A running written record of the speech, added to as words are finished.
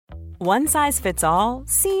One size fits all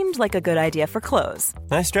seemed like a good idea for clothes.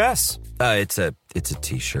 Nice dress. It's a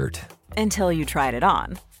t-shirt. Until you tried it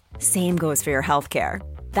on. Same goes for your healthcare.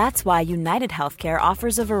 That's why United Healthcare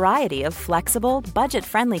offers a variety of flexible,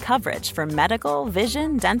 budget-friendly coverage for medical,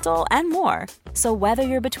 vision, dental, and more. So whether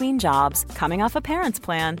you're between jobs, coming off a parent's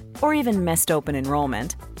plan, or even missed open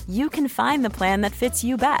enrollment, you can find the plan that fits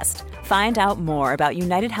you best. Find out more about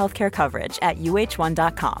United Healthcare coverage at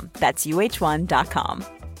uh1.com. That's uh1.com.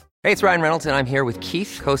 Hey, it's Ryan Reynolds, and I'm here with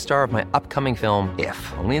Keith, co-star of my upcoming film, If,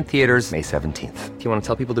 only in theaters May 17th. Do you want to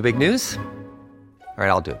tell people the big news? All right,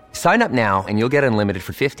 I'll do it. Sign up now and you'll get unlimited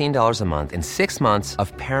for $15 a month and 6 months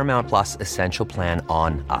of Paramount Plus Essential Plan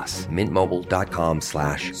on us.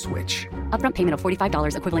 MintMobile.com/switch. Upfront payment of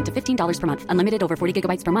 $45 equivalent to $15 per month. Unlimited over 40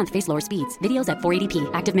 gigabytes per month. Face lower speeds. Videos at 480p.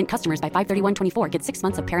 Active Mint customers by 531.24 get 6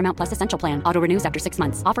 months of Paramount Plus Essential Plan. Auto renews after 6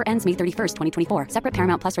 months. Offer ends May 31st, 2024. Separate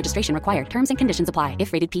Paramount Plus registration required. Terms and conditions apply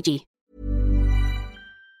if rated PG.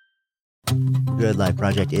 Good Life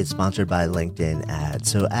Project is sponsored by LinkedIn Ads.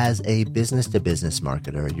 So as a business-to-business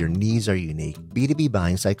marketer, your needs are unique. B2B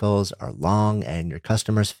buying cycles are long and your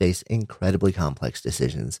customers face incredibly complex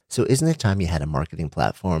decisions. So isn't it time you had a marketing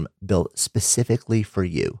platform built specifically for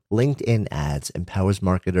you? LinkedIn Ads empowers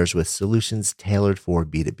marketers with solutions tailored for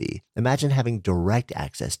B2B. Imagine having direct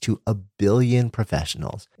access to 1 billion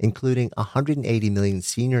professionals, including 180 million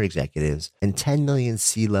senior executives and 10 million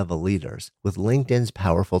C-level leaders. With LinkedIn's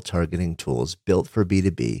powerful targeting tools built for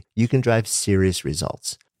B2B, you can drive serious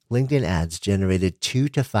results. LinkedIn Ads generated 2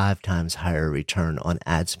 to 5 times higher return on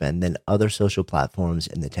ad spend than other social platforms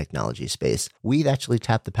in the technology space. We've actually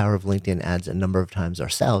tapped the power of LinkedIn Ads a number of times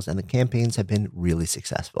ourselves, and the campaigns have been really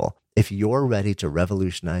successful. If you're ready to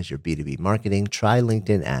revolutionize your B2B marketing, try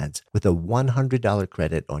LinkedIn Ads with a $100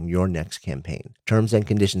 credit on your next campaign. Terms and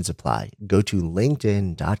conditions apply. Go to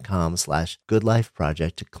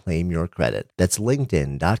linkedin.com/goodlifeproject to claim your credit. That's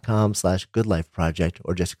linkedin.com/goodlifeproject,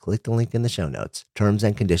 or just click the link in the show notes. Terms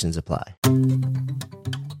and conditions apply.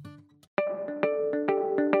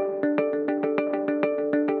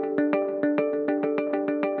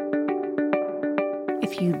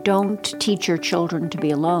 If you don't teach your children to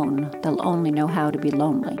be alone, they'll only know how to be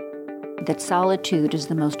lonely. That solitude is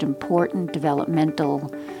the most important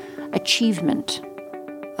developmental achievement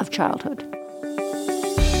of childhood.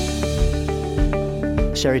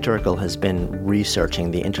 Sherry Turkle has been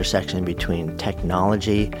researching the intersection between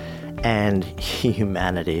technology and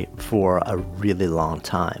humanity for a really long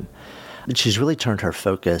time. She's really turned her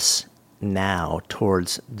focus now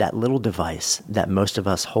towards that little device that most of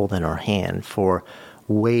us hold in our hand for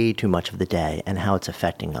way too much of the day and how it's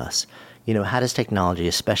affecting us. You know, how does technology,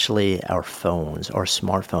 especially our phones or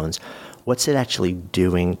smartphones, what's it actually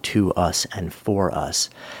doing to us and for us?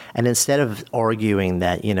 And instead of arguing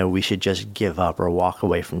that, we should just give up or walk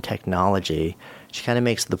away from technology, she kind of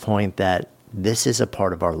makes the point that this is a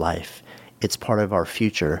part of our life. It's part of our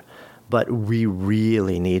future. But we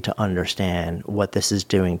really need to understand what this is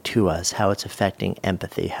doing to us, how it's affecting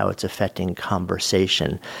empathy, how it's affecting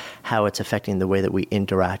conversation, how it's affecting the way that we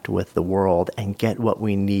interact with the world and get what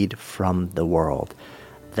we need from the world.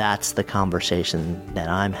 That's the conversation that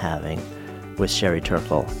I'm having with Sherry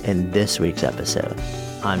Turkle in this week's episode.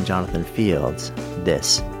 I'm Jonathan Fields.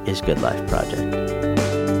 This is Good Life Project.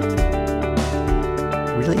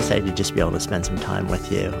 Really excited to just be able to spend some time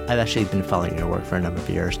with you. I've actually been following your work for a number of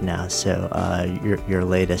years now, so your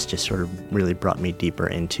latest just sort of really brought me deeper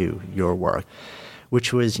into your work,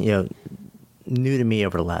 which was, new to me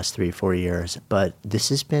over the last 3-4 years, but this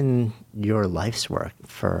has been your life's work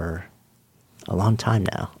for a long time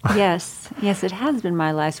now. Yes, it has been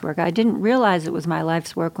my life's work. I didn't realize it was my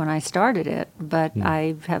life's work when I started it, but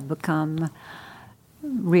I have become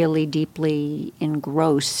really deeply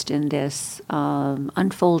engrossed in this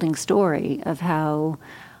unfolding story of how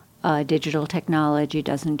digital technology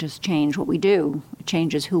doesn't just change what we do, it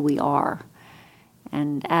changes who we are.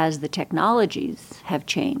 And as the technologies have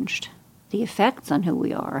changed, the effects on who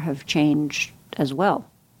we are have changed as well.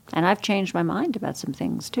 And I've changed my mind about some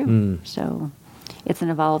things too. So it's an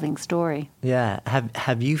evolving story. Yeah.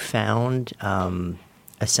 Have you found a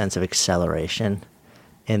sense of acceleration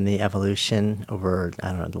in the evolution over,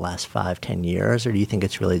 the last 5-10 years? Or do you think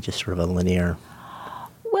it's really just sort of a linear?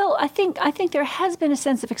 Well, I think there has been a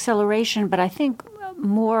sense of acceleration, but I think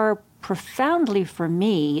more profoundly for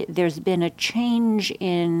me, there's been a change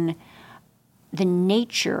in the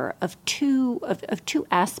nature of two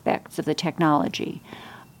aspects of the technology,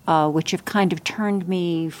 which have kind of turned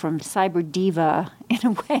me from cyber diva in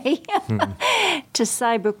a way to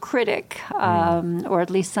cyber critic, or at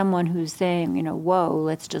least someone who's saying, whoa,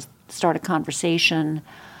 let's just start a conversation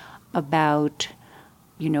about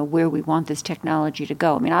where we want this technology to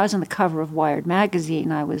go. I mean, I was on the cover of Wired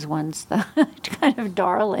magazine. I was once the kind of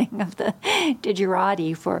darling of the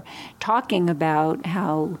digerati for talking about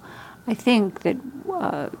how I think that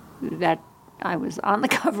that I was on the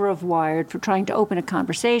cover of Wired for trying to open a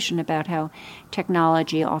conversation about how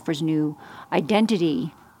technology offers new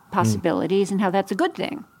identity possibilities and how that's a good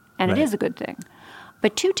thing. And It is a good thing.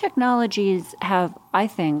 But two technologies have, I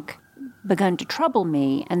think, begun to trouble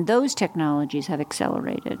me, and those technologies have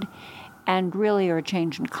accelerated and really are a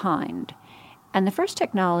change in kind. And the first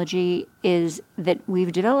technology is that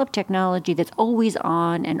we've developed technology that's always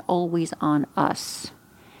on and always on us.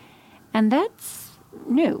 And that's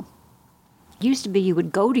new. It used to be you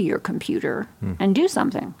would go to your computer and do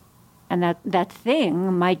something. And that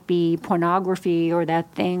thing might be pornography or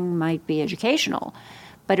that thing might be educational.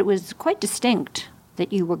 But it was quite distinct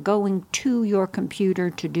that you were going to your computer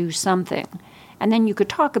to do something. And then you could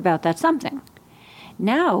talk about that something.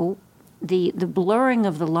 Now, the blurring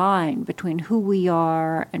of the line between who we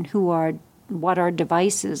are and what our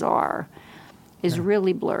devices are is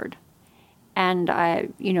really blurred. And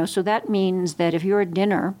so that means that if you're at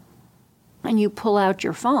dinner and you pull out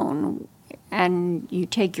your phone and you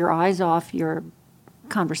take your eyes off your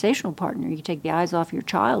conversational partner, you take the eyes off your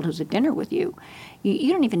child who's at dinner with you,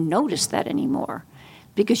 you don't even notice that anymore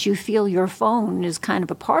because you feel your phone is kind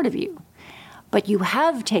of a part of you. But you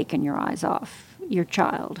have taken your eyes off your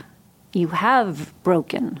child. You have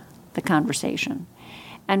broken the conversation.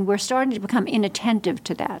 And we're starting to become inattentive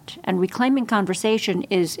to that. And reclaiming conversation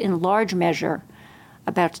is, in large measure,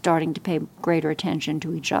 about starting to pay greater attention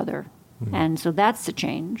to each other. And so that's the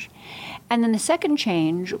change. And then the second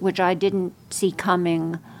change, which I didn't see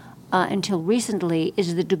coming until recently,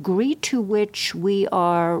 is the degree to which we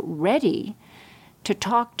are ready to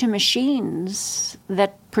talk to machines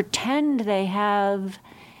that pretend they have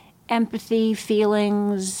empathy,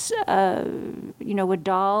 feelings, a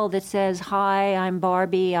doll that says, "Hi, I'm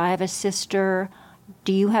Barbie, I have a sister.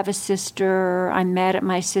 Do you have a sister? I'm mad at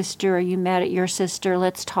my sister. Are you mad at your sister?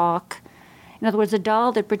 Let's talk." In other words, a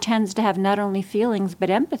doll that pretends to have not only feelings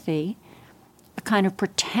but empathy, a kind of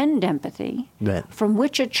pretend empathy, from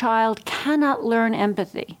which a child cannot learn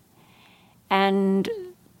empathy. And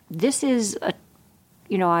this is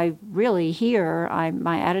I really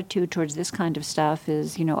my attitude towards this kind of stuff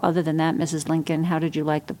is, other than that, Mrs. Lincoln, how did you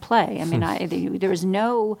like the play? I mean,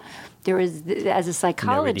 there is, as a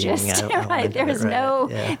psychologist,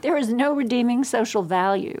 there is no redeeming social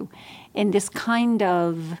value in this kind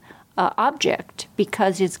of object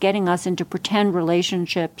because it's getting us into pretend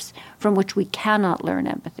relationships from which we cannot learn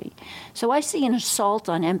empathy. So I see an assault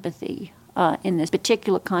on empathy in this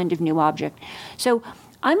particular kind of new object. So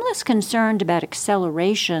I'm less concerned about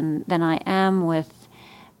acceleration than I am with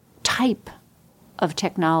type of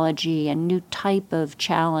technology and new type of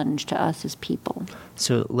challenge to us as people.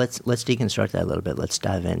 So let's deconstruct that a little bit. Let's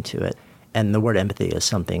dive into it. And the word empathy is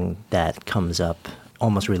something that comes up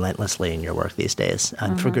almost relentlessly in your work these days,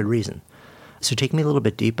 and for good reason. So take me a little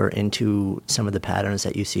bit deeper into some of the patterns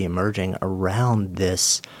that you see emerging around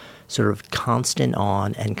this sort of constant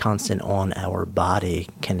on and constant on our body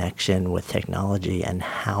connection with technology and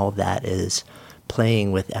how that is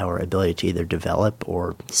playing with our ability to either develop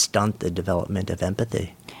or stunt the development of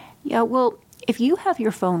empathy. Yeah, well, if you have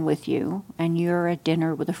your phone with you and you're at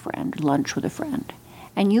dinner with a friend, lunch with a friend,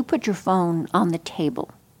 and you put your phone on the table,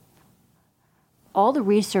 all the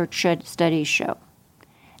research studies show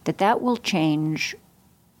that will change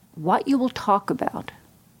what you will talk about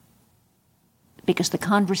because the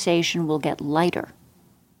conversation will get lighter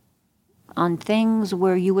on things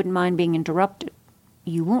where you wouldn't mind being interrupted.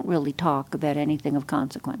 You won't really talk about anything of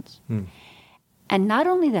consequence. And not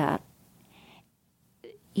only that,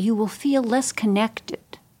 you will feel less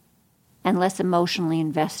connected and less emotionally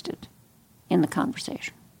invested in the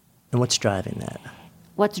conversation. And what's driving that?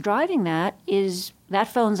 What's driving that is that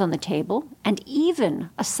phone's on the table, and even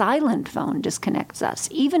a silent phone disconnects us.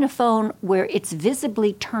 Even a phone where it's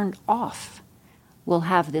visibly turned off will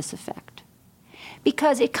have this effect.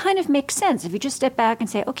 Because it kind of makes sense if you just step back and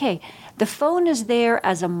say, okay, the phone is there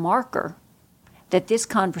as a marker that this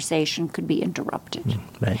conversation could be interrupted.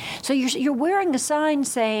 Right. So you're wearing a sign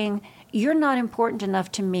saying, you're not important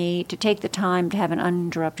enough to me to take the time to have an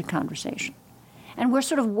uninterrupted conversation. And we're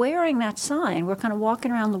sort of wearing that sign. We're kind of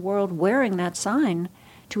walking around the world wearing that sign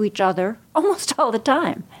to each other almost all the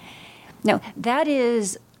time. Now, that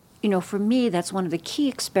is, for me, that's one of the key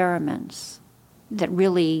experiments that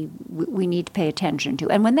really we need to pay attention to.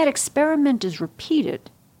 And when that experiment is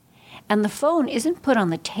repeated, and the phone isn't put on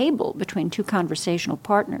the table between two conversational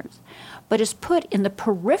partners, but is put in the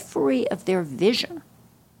periphery of their vision,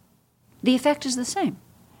 the effect is the same.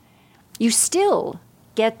 you still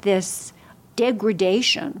get this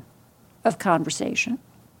degradation of conversation,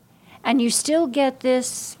 and you still get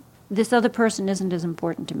this other person isn't as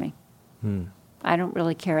important to me. I don't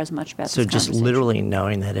really care as much about this conversation. So just literally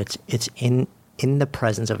knowing that it's in the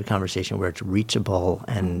presence of a conversation where it's reachable,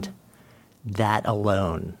 and that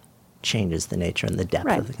alone changes the nature and the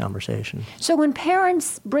depth of the conversation. So when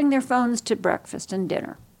parents bring their phones to breakfast and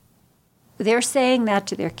dinner, they're saying that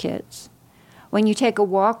to their kids. When you take a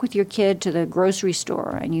walk with your kid to the grocery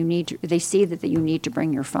store and they see that you need to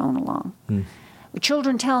bring your phone along.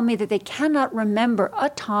 Children tell me that they cannot remember a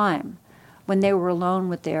time when they were alone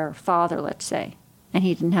with their father, let's say, and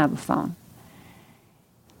he didn't have a phone.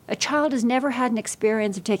 A child has never had an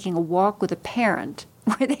experience of taking a walk with a parent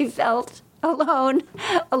where they felt alone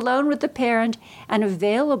with the parent and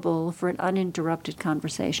available for an uninterrupted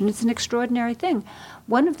conversation. It's an extraordinary thing.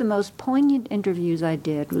 One of the most poignant interviews I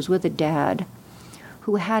did was with a dad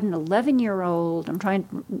who had an 11-year-old. I'm trying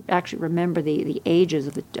to actually remember the ages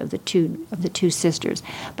of the two sisters,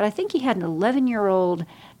 but I think he had an 11-year-old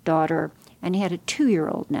daughter and he had a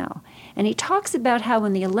 2-year-old now. And he talks about how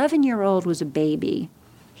when the 11-year-old was a baby,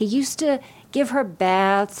 he used to give her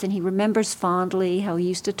baths, and he remembers fondly how he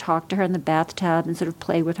used to talk to her in the bathtub and sort of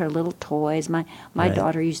play with her little toys. My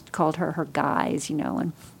daughter called her guys,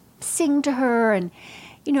 and sing to her and,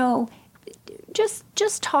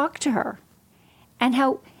 just talk to her. And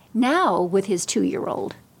how now with his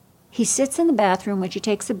 2-year-old, he sits in the bathroom when she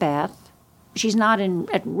takes a bath. She's not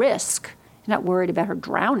at risk. He's not worried about her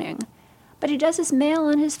drowning. But he does his mail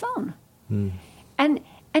on his phone. And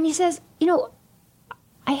he says,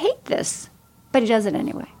 I hate this. But he does it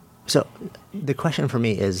anyway. So the question for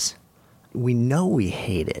me is, we know we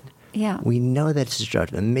hate it. Yeah. We know that it's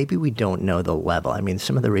destructive. And maybe we don't know the level. I mean,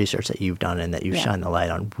 some of the research that you've done and that you've shined the light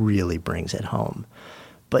on really brings it home.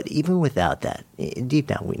 But even without that, deep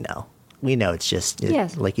down we know. We know it's just,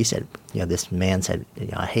 like you said, this man said,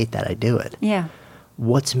 I hate that, I do it. Yeah.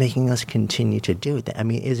 What's making us continue to do it? I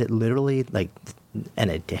mean, is it literally like an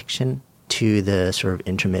addiction to the sort of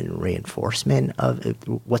intermittent reinforcement of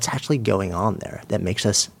what's actually going on there that makes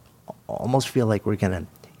us almost feel like we're going to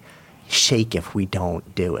shake if we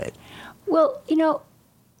don't do it? Well,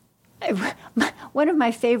 one of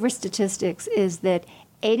my favorite statistics is that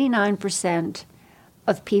 89%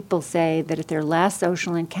 of people say that at their last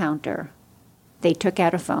social encounter, they took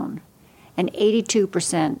out a phone, and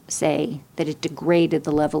 82% say that it degraded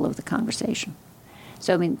the level of the conversation.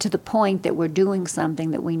 So, to the point that we're doing something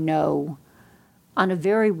that we know on a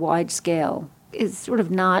very wide scale is sort of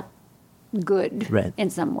not good in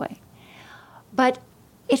some way. But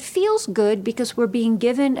it feels good because we're being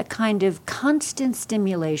given a kind of constant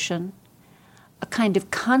stimulation, a kind of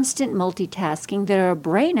constant multitasking that our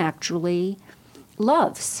brain actually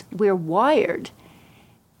loves. We're wired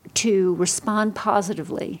to respond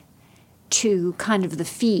positively to kind of the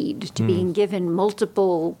feed, to being given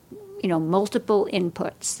multiple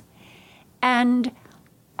inputs. And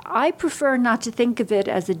I prefer not to think of it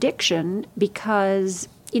as addiction because,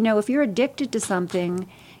 if you're addicted to something,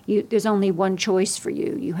 there's only one choice for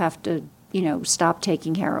you. You have to, stop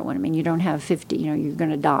taking heroin. You don't have 50, you're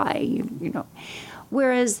going to die,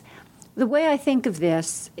 Whereas the way I think of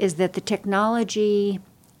this is that the technology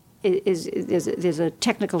there's a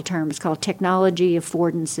technical term, it's called technology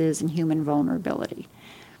affordances and human vulnerability.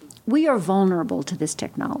 We are vulnerable to this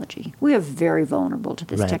technology. We are very vulnerable to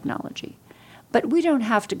this technology. But we don't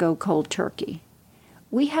have to go cold turkey.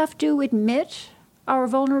 We have to admit our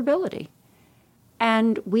vulnerability.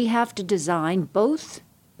 And we have to design both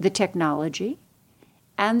the technology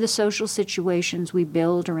and the social situations we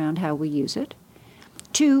build around how we use it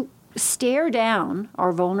to stare down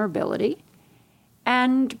our vulnerability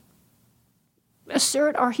and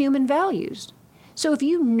assert our human values. So if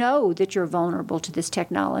you know that you're vulnerable to this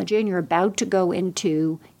technology and you're about to go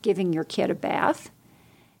into giving your kid a bath,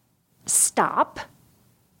 stop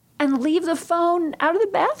and leave the phone out of the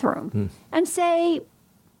bathroom and say,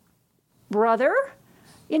 brother,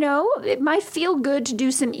 it might feel good to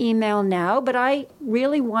do some email now, but I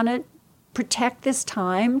really want to protect this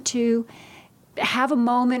time to have a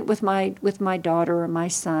moment with my daughter or my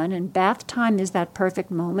son, and bath time is that perfect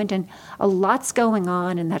moment, and a lot's going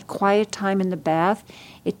on in that quiet time in the bath.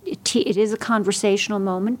 It is a conversational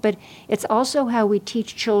moment, but it's also how we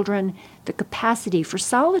teach children the capacity for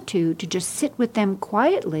solitude, to just sit with them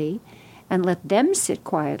quietly and let them sit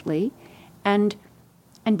quietly and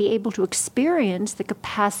be able to experience the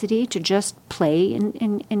capacity to just play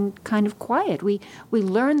in kind of quiet. We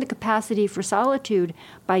learn the capacity for solitude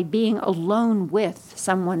by being alone with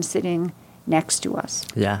someone sitting next to us.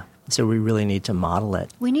 Yeah. So we really need to model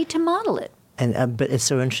it. We need to model it. And but it's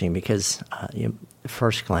so interesting because,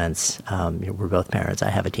 first glance, we're both parents. I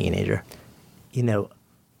have a teenager.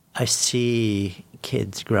 I see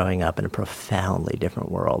kids growing up in a profoundly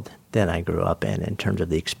different world than I grew up in terms of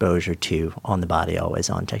the exposure to on-the-body,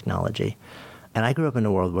 always-on technology. And I grew up in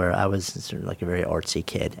a world where I was sort of like a very artsy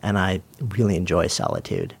kid, and I really enjoy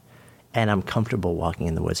solitude. And I'm comfortable walking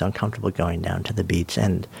in the woods. I'm comfortable going down to the beach.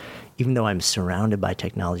 And even though I'm surrounded by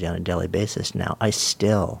technology on a daily basis now, I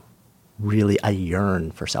still I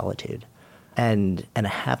yearn for solitude. And I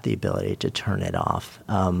have the ability to turn it off.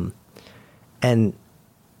 And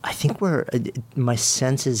I think my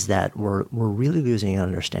sense is that we're really losing an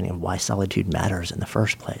understanding of why solitude matters in the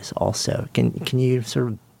first place also. Can you sort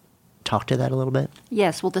of talk to that a little bit?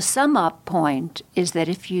 Yes. Well, the sum up point is that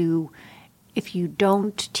if you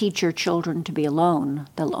don't teach your children to be alone,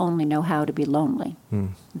 they'll only know how to be lonely.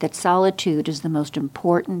 That solitude is the most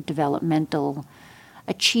important developmental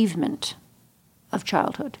achievement of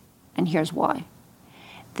childhood. And here's why.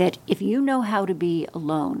 That if you know how to be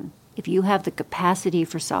alone, if you have the capacity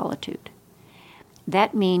for solitude,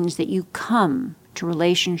 that means that you come to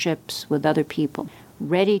relationships with other people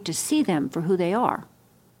ready to see them for who they are,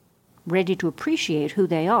 ready to appreciate who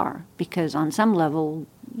they are, because on some level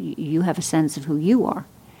you have a sense of who you are.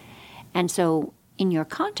 And so in your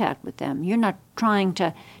contact with them, you're not trying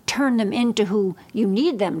to turn them into who you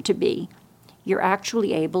need them to be. You're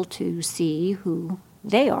actually able to see who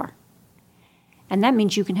they are. And that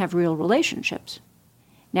means you can have real relationships.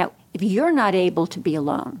 Now, if you're not able to be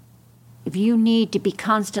alone, if you need to be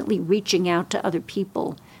constantly reaching out to other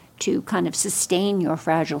people to kind of sustain your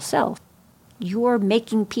fragile self, you're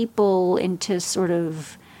making people into sort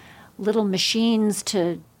of little machines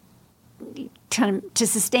to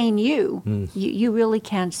sustain you. You really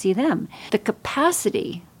can't see them. The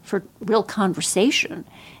capacity for real conversation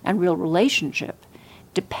and real relationship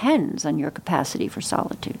depends on your capacity for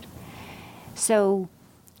solitude. So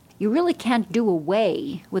you really can't do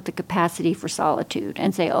away with the capacity for solitude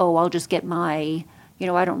and say, oh, I'll just get I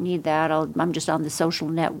don't need that. I'm just on the social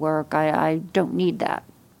network. I don't need that.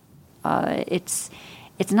 It's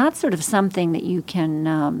not sort of something that you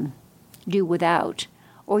can do without,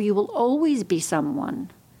 or you will always be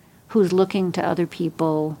someone who's looking to other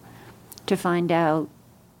people to find out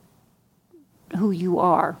who you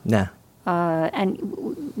are. Yeah. And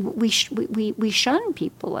we shun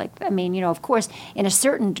people like that. I mean, of course, to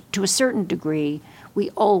a certain degree,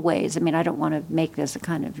 we always. I mean, I don't want to make this a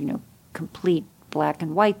kind of complete black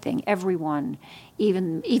and white thing. Everyone,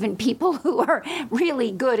 even people who are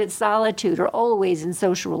really good at solitude, are always in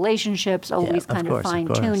social relationships, always kind of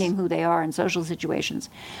fine-tuning who they are in social situations.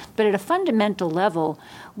 But at a fundamental level,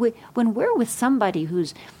 when we're with somebody who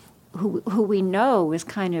we know is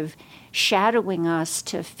kind of shadowing us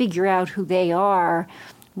to figure out who they are,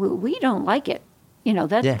 we don't like it.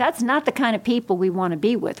 That's not the kind of people we want to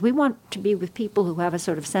be with. We want to be with people who have a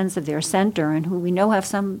sort of sense of their center and who we know have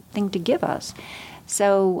something to give us.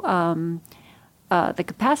 So the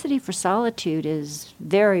capacity for solitude is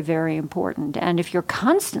very, very important. And if you're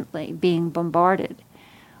constantly being bombarded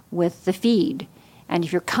with the feed, and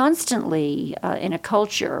if you're constantly in a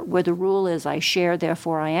culture where the rule is I share,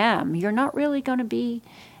 therefore I am, you're not really going to be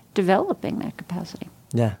developing that capacity.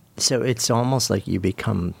 Yeah. So it's almost like you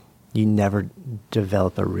never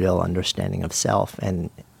develop a real understanding of self. And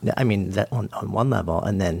I mean, that on one level,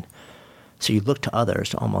 and then, so you look to others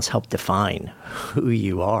to almost help define who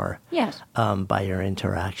you are. Yes. By your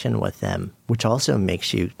interaction with them, which also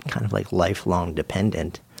makes you kind of like lifelong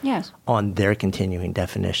dependent. Yes. On their continuing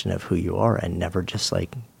definition of who you are, and never just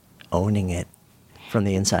like owning it from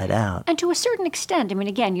the inside out. And to a certain extent, I mean,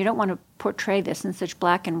 again, you don't want to portray this in such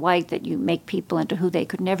black and white that you make people into who they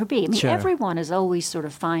could never be. I mean, sure. Everyone is always sort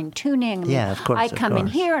of fine-tuning. I mean, yeah, of course. I come in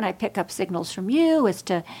here and I pick up signals from you as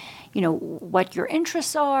to, what your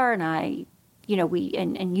interests are, and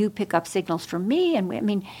and you pick up signals from me.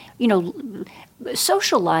 And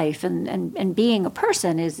social life and being a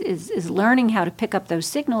person is learning how to pick up those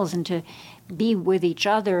signals and to be with each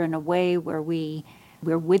other in a way where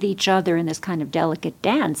we're with each other in this kind of delicate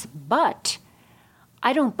dance. But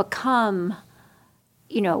I don't become,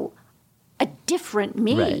 a different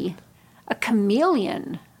me, right. A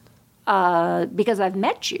chameleon, because I've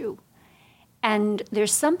met you. And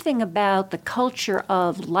there's something about the culture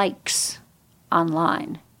of likes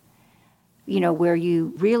online, where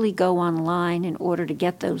you really go online in order to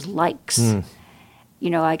get those likes.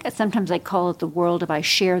 Sometimes I call it the world of I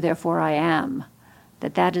share, therefore I am.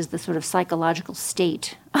 That is the sort of psychological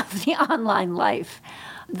state of the online life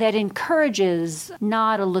that encourages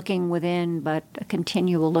not a looking within, but a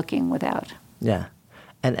continual looking without. Yeah.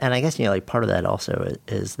 And I guess, part of that also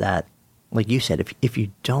is that like you said, if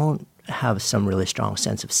you don't have some really strong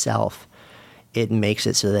sense of self, it makes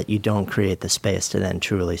it so that you don't create the space to then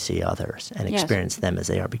truly see others and experience them as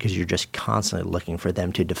they are, because you're just constantly looking for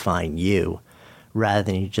them to define you, rather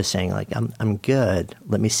than you just saying like, I'm good,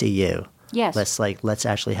 let me see you. Yes. Let's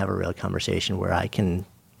actually have a real conversation where I can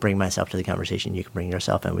bring myself to the conversation, you can bring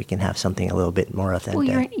yourself, and we can have something a little bit more authentic.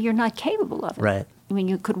 Well, you're not capable of it. Right. I mean,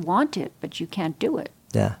 you could want it, but you can't do it.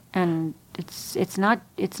 Yeah. And it's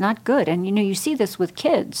not good. And you see this with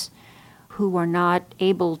kids who are not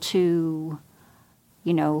able to,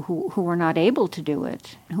 who are not able to do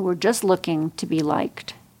it, who are just looking to be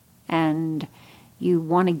liked, and you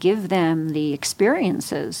want to give them the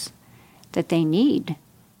experiences that they need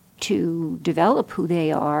to develop who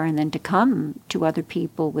they are, and then to come to other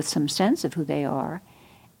people with some sense of who they are.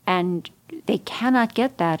 And they cannot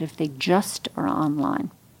get that if they just are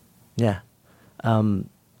online. Yeah. I mean,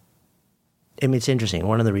 it's interesting.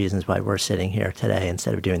 One of the reasons why we're sitting here today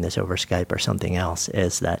instead of doing this over Skype or something else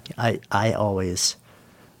is that I always,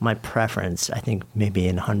 my preference, I think maybe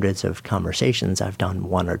in hundreds of conversations, I've done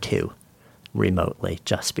one or two remotely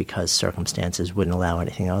just because circumstances wouldn't allow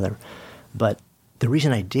anything other. But the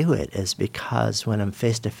reason I do it is because when I'm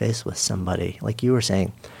face-to-face with somebody, like you were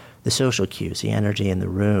saying, the social cues, the energy in the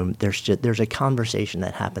room, there's a conversation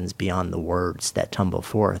that happens beyond the words that tumble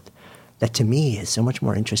forth that to me is so much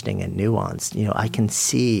more interesting and nuanced. I can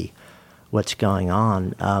see what's going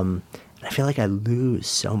on. I feel like I lose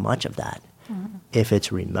so much of that if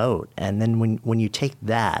it's remote. And then when you take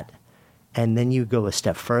that and then you go a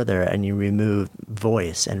step further and you remove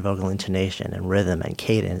voice and vocal intonation and rhythm and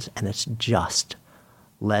cadence, and it's just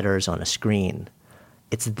letters on a screen,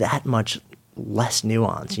 it's that much less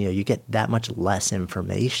nuance. You get that much less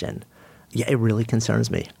information. Yeah, it really concerns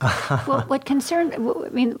me. Well,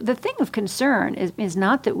 the thing of concern is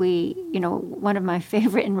not that we, one of my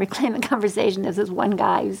favorite in reclaiming conversation is this one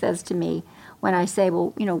guy who says to me when I say,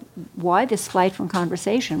 well, why this flight from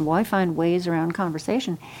conversation? Why find ways around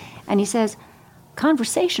conversation? And he says,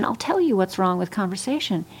 conversation, I'll tell you what's wrong with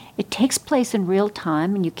conversation. It takes place in real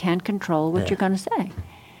time and you can't control what you're going to say.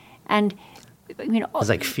 And it's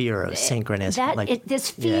like fear of synchronicity. There's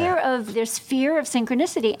fear of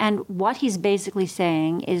synchronicity, and what he's basically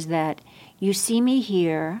saying is that you see me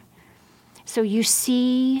here, so you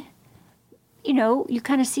see, you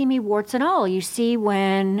kind of see me warts and all. You see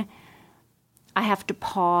when I have to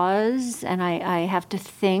pause and I have to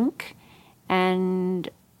think, and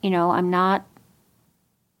I'm not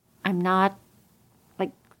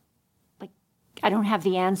I don't have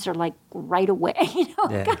the answer like right away.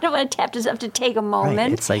 Kind of have to take a moment.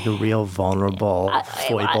 Right. It's like a real vulnerable,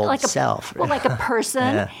 foibled self. Like a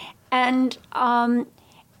person. And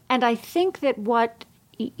I think that what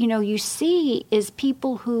you see is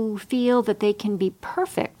people who feel that they can be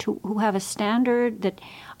perfect, who have a standard that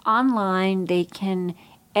online they can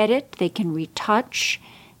edit, they can retouch,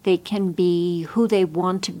 they can be who they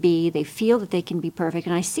want to be. They feel that they can be perfect.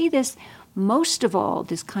 And I see this most of all,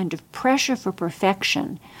 this kind of pressure for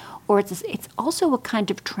perfection, or it's also a kind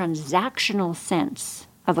of transactional sense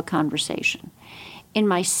of a conversation. In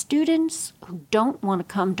my students who don't want to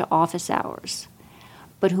come to office hours,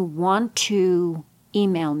 but who want to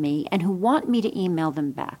email me and who want me to email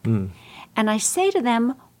them back. And I say to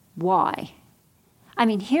them, why? I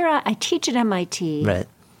mean, here I teach at MIT. Right.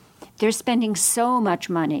 They're spending so much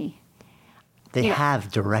money. They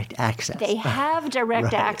have direct access. They have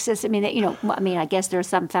direct access. I mean, I guess there are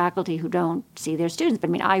some faculty who don't see their students,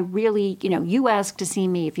 but I really, you ask to see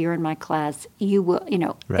me if you're in my class, you will,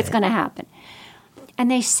 it's going to happen. And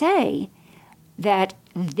they say that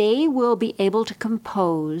they will be able to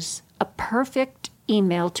compose a perfect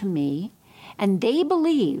email to me, and they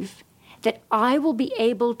believe that I will be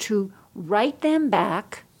able to write them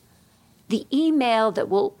back the email that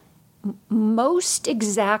will most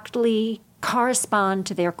exactly correspond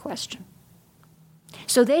to their question.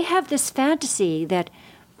 So they have this fantasy that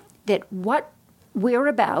what we're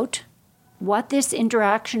about, what this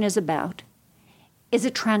interaction is about, is a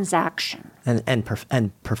transaction. And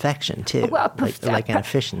perfection, too, Well, like an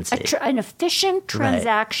efficiency. An efficient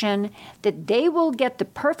transaction that they will get the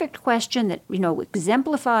perfect question that,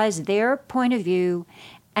 exemplifies their point of view,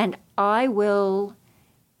 and I will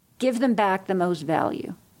give them back the most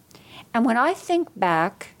value. And when I think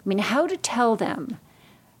back, how to tell them,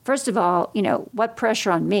 first of all, what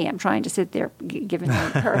pressure on me? I'm trying to sit there giving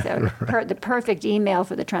them the perfect email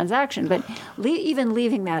for the transaction, but even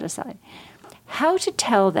leaving that aside, how to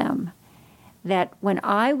tell them that when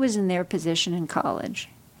I was in their position in college,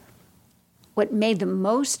 what made the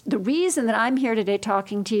reason that I'm here today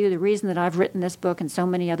talking to you, the reason that I've written this book and so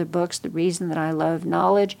many other books, the reason that I love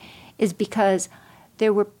knowledge is because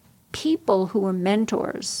there were people who were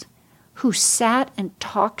mentors who sat and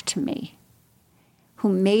talked to me, who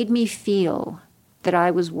made me feel that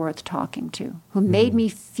I was worth talking to, who made me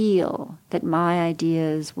feel that my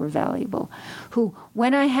ideas were valuable, who,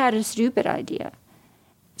 when I had a stupid idea,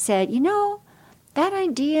 said, that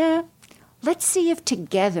idea, let's see if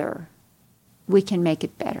together we can make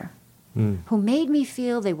it better, who made me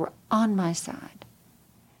feel they were on my side,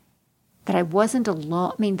 that I wasn't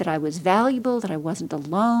alone, that I was valuable, that I wasn't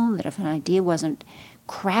alone, that if an idea wasn't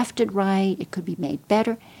crafted right, it could be made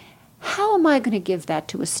better. How am I going to give that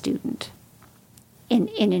to a student in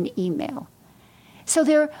an email? So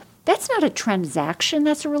that's not a transaction,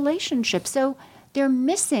 that's a relationship. So they're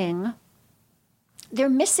missing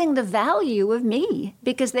the value of me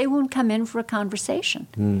because they won't come in for a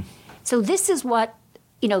conversation. So this is why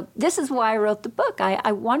I wrote the book.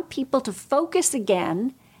 I want people to focus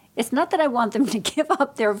again. It's not that I want them to give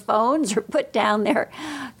up their phones or put down their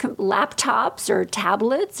laptops or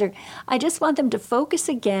tablets. I just want them to focus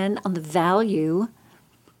again on the value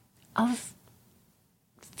of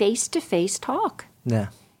face-to-face talk. Yeah.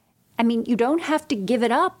 You don't have to give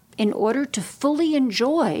it up in order to fully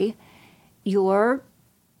enjoy your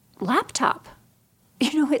laptop.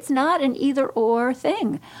 It's not an either-or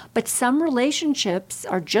thing. But some relationships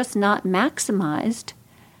are just not maximized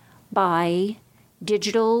by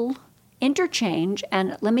digital interchange.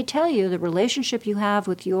 And let me tell you, the relationship you have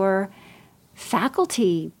with your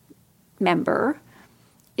faculty member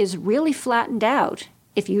is really flattened out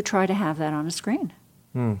if you try to have that on a screen.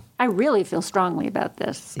 I really feel strongly about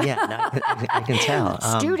this. Yeah, I can tell.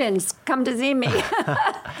 Students, come to see me.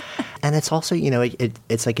 And it's also,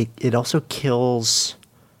 it also kills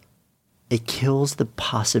the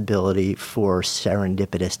possibility for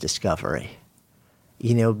serendipitous discovery.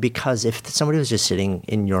 Because if somebody was just sitting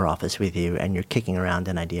in your office with you and you're kicking around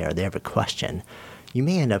an idea or they have a question, you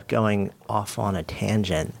may end up going off on a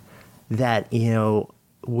tangent that,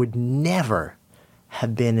 would never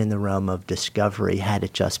have been in the realm of discovery had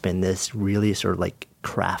it just been this really sort of like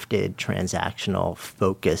crafted, transactional,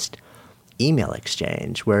 focused email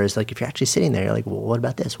exchange. Whereas if you're actually sitting there, you're like, well, what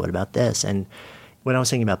about this? What about this? And when I was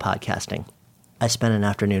thinking about podcasting, I spent an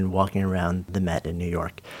afternoon walking around the Met in New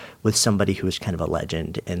York with somebody who was kind of a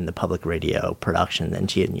legend in the public radio production. And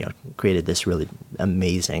she had, created this really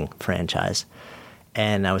amazing franchise.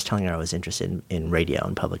 And I was telling her I was interested in radio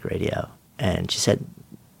and public radio. And she said,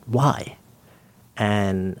 why?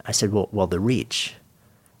 And I said, well, the reach.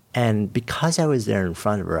 And because I was there in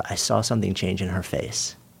front of her, I saw something change in her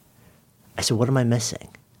face. I said, what am I missing?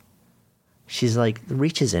 She's like, the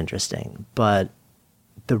reach is interesting, but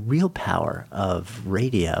the real power of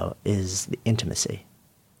radio is the intimacy.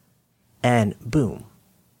 And boom,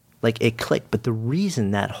 it clicked. But the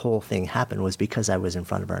reason that whole thing happened was because I was in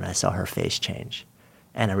front of her and I saw her face change.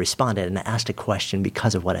 And I responded and I asked a question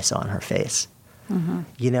because of what I saw in her face.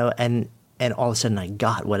 And all of a sudden I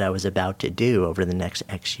got what I was about to do over the next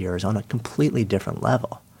X years on a completely different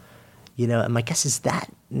level. And my guess is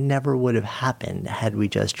that never would have happened had we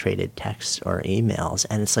just traded texts or emails.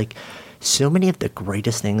 And it's like so many of the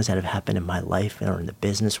greatest things that have happened in my life or in the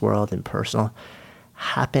business world and personal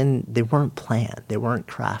happened, they weren't planned, they weren't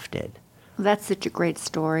crafted. That's such a great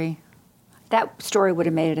story. That story would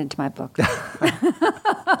have made it into my book.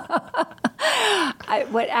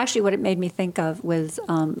 What it made me think of was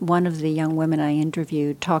one of the young women I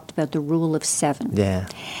interviewed talked about the rule of 7. Yeah.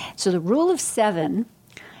 So the rule of 7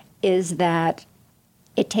 is that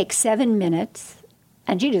it takes 7 minutes,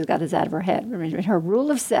 and she just got this out of her head. Her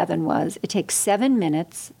rule of 7 was it takes 7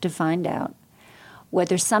 minutes to find out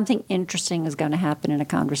whether something interesting is going to happen in a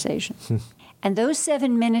conversation. And those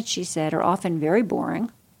 7 minutes, she said, are often very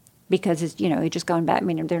boring because it's, you're just going back.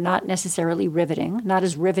 They're not necessarily riveting, not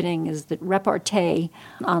as riveting as the repartee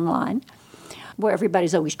online, where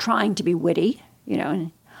everybody's always trying to be witty,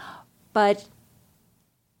 But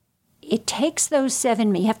it takes those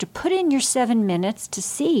 7 minutes. You have to put in your 7 minutes to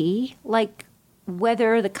see,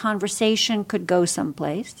 whether the conversation could go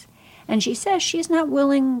someplace. And she says she's not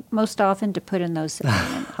willing most often to put in those 7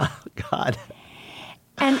 minutes. Oh, God.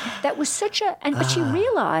 And that was but she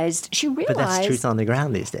realized. But that's truth on the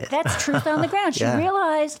ground these days. That's truth on the ground. She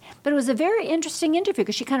realized, but it was a very interesting interview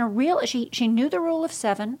because she kind of she knew the rule of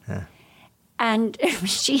 7. Yeah. And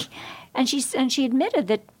she admitted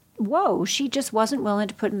that, she just wasn't willing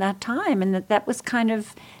to put in that time, and that's kind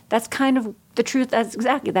of the truth.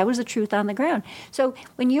 That was the truth on the ground. So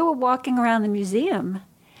when you were walking around the museum,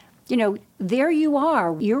 there you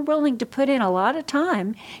are. You're willing to put in a lot of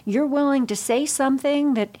time. You're willing to say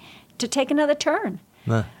something to take another turn.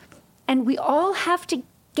 And we all have to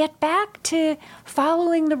get back to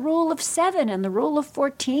following the rule of 7 and the rule of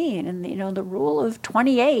 14 and, the rule of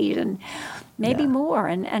 28 and maybe more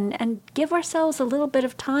and give ourselves a little bit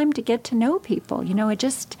of time to get to know people.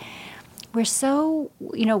 We're so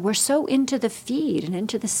into the feed and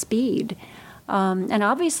into the speed. And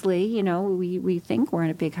obviously, we think we're in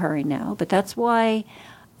a big hurry now, but that's why,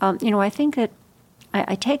 I think that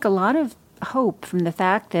I take a lot of hope from the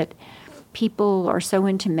fact that people are so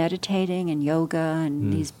into meditating and yoga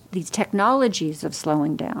and these technologies of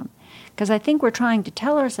slowing down. Because I think we're trying to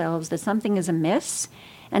tell ourselves that something is amiss,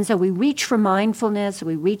 and so we reach for mindfulness,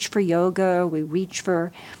 we reach for yoga, we reach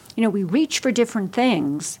for different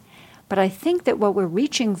things. But I think that what we're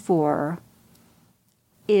reaching for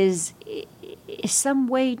is some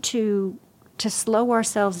way to slow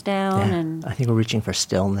ourselves down. And I think we're reaching for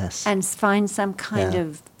stillness. And find some kind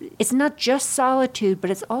of, it's not just solitude,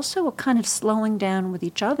 but it's also a kind of slowing down with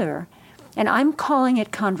each other. And I'm calling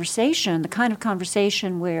it conversation, the kind of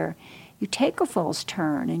conversation where you take a false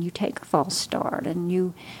turn and you take a false start and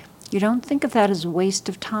you don't think of that as a waste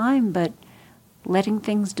of time, but letting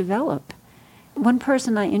things develop. One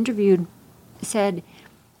person I interviewed said,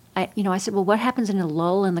 I said, well, what happens in a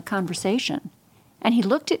lull in the conversation? And he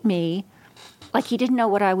looked at me like he didn't know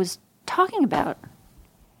what I was talking about.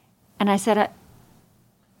 And I said,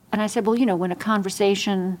 well, when a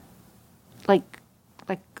conversation, like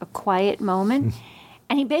a quiet moment,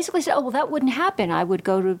 and he basically said, oh, well, that wouldn't happen. I would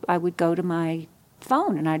go to my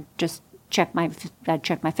phone and I'd just check my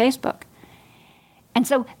Facebook. And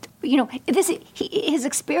so, his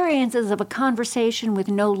experiences of a conversation with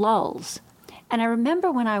no lulls. And I remember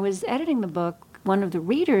when I was editing the book, one of the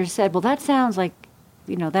readers said, well, that sounds like,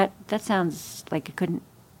 that sounds like it couldn't,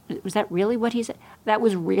 was that really what he said? That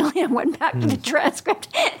was really, I went back to the transcript,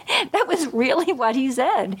 that was really what he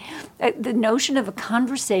said. The notion of a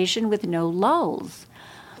conversation with no lulls.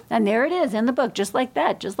 And there it is in the book, just like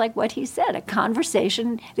that, just like what he said, a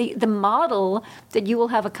conversation, the model that you will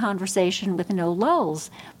have a conversation with no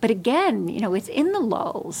lulls. But again, it's in the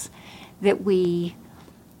lulls that we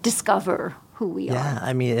discover who we are. Yeah,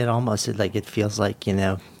 I mean, it feels like,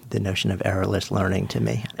 the notion of errorless learning to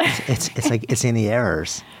me. It's like it's in the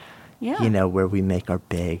errors, where we make our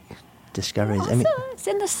big discoveries. Also, it's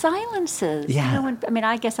in the silences. Yeah.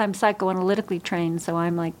 I guess I'm psychoanalytically trained, so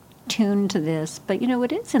I'm like tuned to this. But,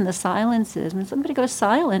 it is in the silences. When somebody goes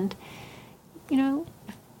silent,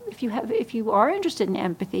 if you are interested in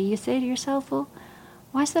empathy, you say to yourself, well,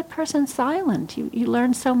 why is that person silent? You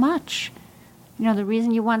learn so much. The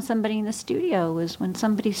reason you want somebody in the studio is when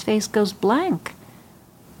somebody's face goes blank.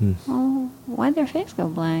 Well, why'd their face go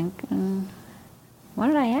blank? And what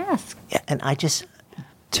did I ask? Yeah, and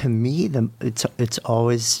to me, it's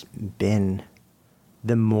always been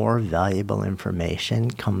the more valuable information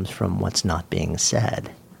comes from what's not being said.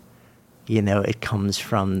 It comes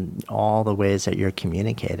from all the ways that you're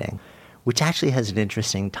communicating, which actually has an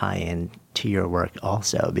interesting tie-in to your work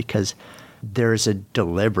also, because there's a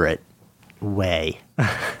deliberate way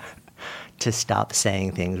to stop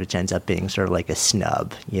saying things, which ends up being sort of like a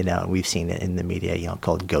snub. We've seen it in the media,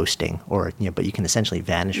 called ghosting, or but you can essentially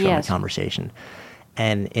vanish from a conversation.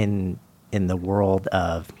 And in the world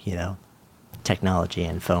of technology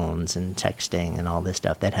and phones and texting and all this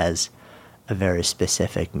stuff, that has a very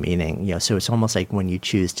specific meaning. So it's almost like when you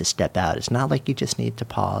choose to step out, it's not like you just need to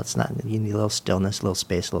pause. It's not, you need a little stillness, a little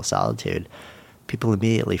space, a little solitude. People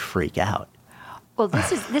immediately freak out. Well,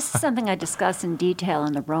 this is something I discuss in detail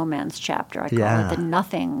in the romance chapter. I call it the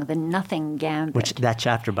nothing gambit. Which that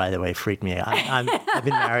chapter, by the way, freaked me out. I've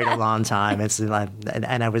been married a long time,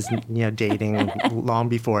 and I was dating long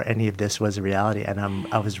before any of this was a reality. And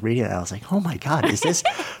I was reading it, and I was like, oh my God, is this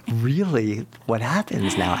really what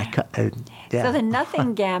happens now? So the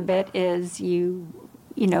nothing gambit is you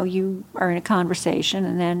are in a conversation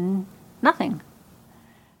and then nothing.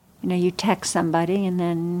 You text somebody and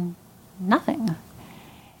then nothing.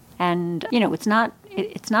 And it's not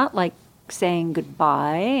like saying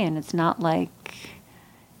goodbye, and it's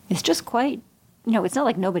just quite it's not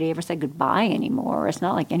like nobody ever said goodbye anymore. It's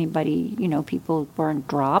not like anybody people weren't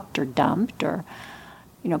dropped or dumped or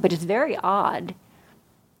but it's very odd.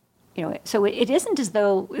 So it isn't as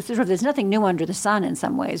though there's nothing new under the sun in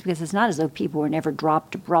some ways, because it's not as though people were never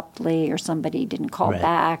dropped abruptly or somebody didn't call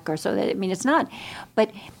back or so that it's not.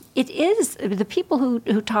 But it is, the people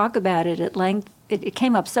who talk about it at length, it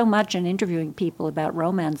came up so much in interviewing people about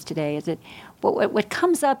romance today, is that what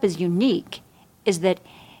comes up as unique is that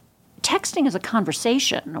texting is a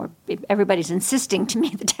conversation, or everybody's insisting to me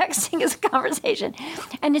that texting is a conversation.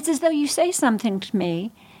 And it's as though you say something to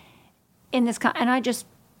me in this, and I just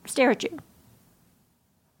stare at you.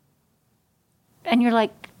 And you're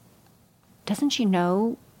like, doesn't she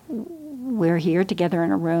know we're here together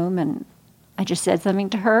in a room and I just said something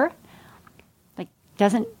to her? Like,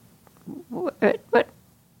 doesn't, what,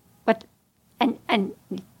 and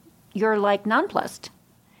you're like nonplussed.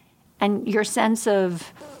 And your sense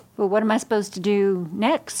of, well, what am I supposed to do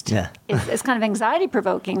next? Is kind of anxiety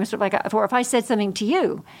provoking. Sort of like, or if I said something to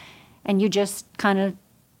you, and you just kind of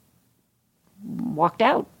walked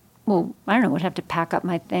out. Well, I don't know. Would have to pack up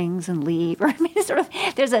my things and leave. Or I mean, sort of.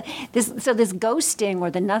 There's this ghosting or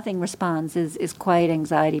the nothing response is quite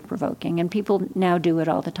anxiety provoking, and people now do it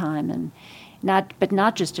all the time, and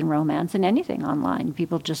not just in romance, in anything online.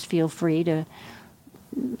 People just feel free to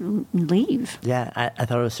leave. Yeah, I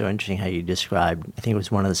thought it was so interesting how you described, I think it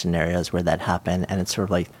was one of the scenarios where that happened, and it's sort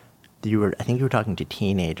of like, I think you were talking to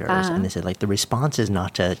teenagers, and they said, like, the response is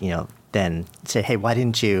not to, then say, hey, why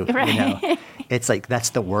didn't you, right. It's like, that's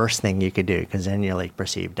the worst thing you could do, because then you're, like,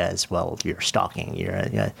 perceived as, well, you're stalking.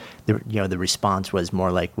 The response was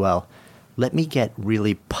more like, well, let me get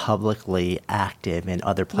really publicly active in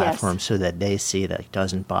other platforms so that they see that it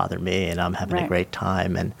doesn't bother me and I'm having a great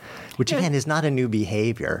time. And which, again, is not a new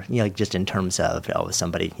behavior, like just in terms of, if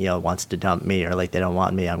somebody, wants to dump me or like they don't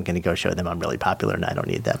want me, I'm going to go show them I'm really popular and I don't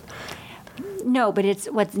need them. No, but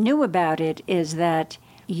what's new about it is that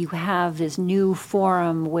you have this new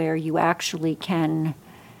forum where you actually can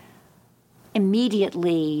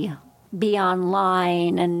immediately be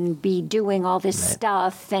online and be doing all this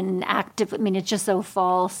stuff and active. I mean, it's just so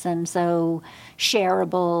false and so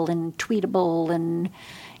shareable and tweetable, and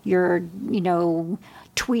you're,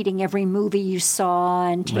 tweeting every movie you saw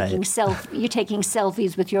and taking you're taking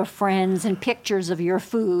selfies with your friends and pictures of your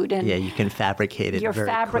food. And you can fabricate it. You're very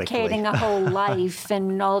fabricating quickly. a whole life,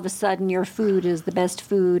 and all of a sudden your food is the best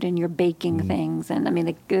food, and you're baking things, and I mean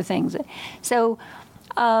the good things. So.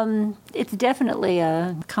 It's definitely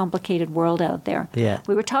a complicated world out there. Yeah.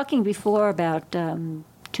 We were talking before about, to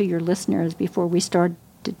your listeners, before we started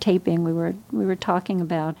taping, we were talking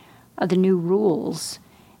about the new rules.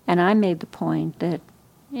 And I made the point that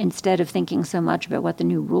instead of thinking so much about what the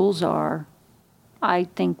new rules are, I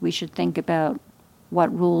think we should think about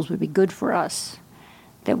what rules would be good for us.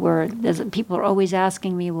 People are always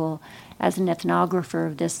asking me, well, as an ethnographer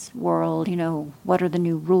of this world, what are the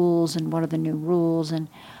new rules and what are the new rules? And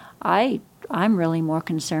I'm really more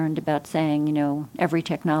concerned about saying, every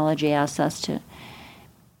technology asks us to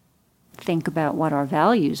think about what our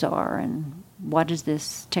values are and what is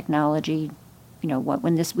this technology,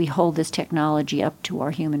 when we hold this technology up to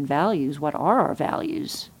our human values, what are our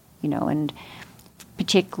values, and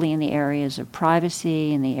particularly in the areas of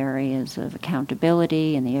privacy, in the areas of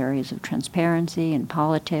accountability, in the areas of transparency and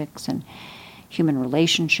politics and human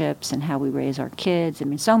relationships and how we raise our kids. I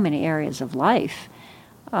mean, so many areas of life.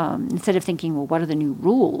 Instead of thinking, well, what are the new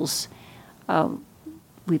rules?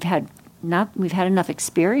 We've had enough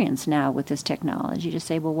experience now with this technology to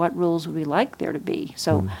say, well, what rules would we like there to be?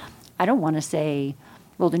 So I don't want to say,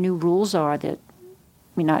 well, the new rules are that.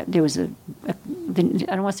 I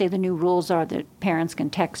don't want to say the new rules are that parents can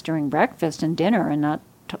text during breakfast and dinner and not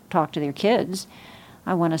talk to their kids.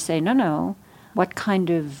 I want to say, no. What kind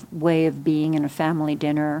of way of being in a family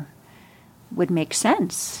dinner would make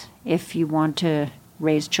sense if you want to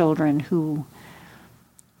raise children who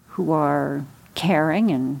are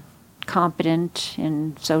caring and competent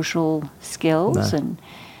in social skills and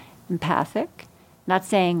empathic? Not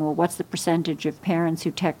saying, well, what's the percentage of parents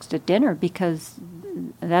who text at dinner, because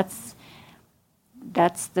that's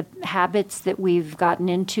the habits that we've gotten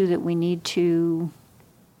into that we need to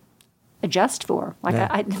adjust for.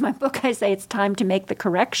 In my book, I say it's time to make the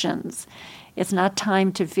corrections. It's not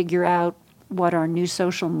time to figure out what our new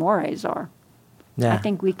social mores are. Yeah. I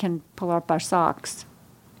think we can pull up our socks.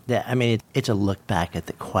 Yeah, I mean, it's a look back at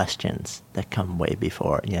the questions that come way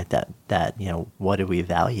before. What do we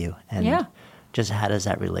value? And just how does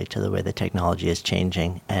that relate to the way the technology is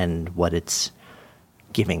changing and what it's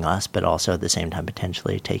giving us, but also at the same time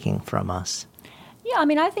potentially taking from us? Yeah, I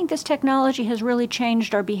mean, I think this technology has really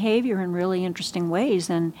changed our behavior in really interesting ways,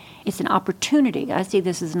 and it's an opportunity. I see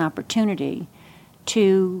this as an opportunity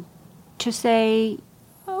to say,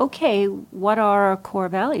 okay, what are our core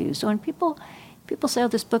values? So when people say, oh,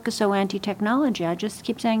 this book is so anti-technology, I just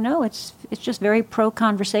keep saying, no, it's just very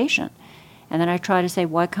pro-conversation. And then I try to say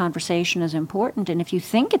why conversation is important, and if you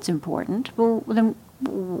think it's important, well, then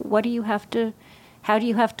how do you have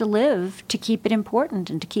to live to keep it important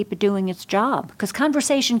and to keep it doing its job? Because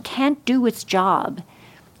conversation can't do its job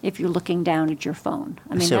if you're looking down at your phone.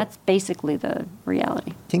 I mean, that's basically the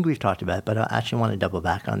reality. I think we've talked about it, but I actually want to double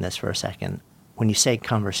back on this for a second. When you say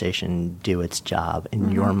conversation do its job,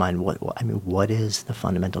 in your mind, what is the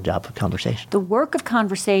fundamental job of conversation? The work of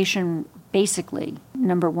conversation, basically,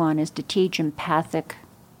 number one, is to teach empathic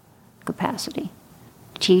capacity,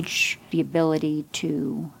 teach the ability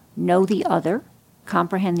to know the other,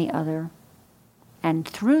 comprehend the other, and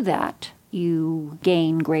through that, you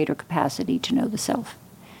gain greater capacity to know the self.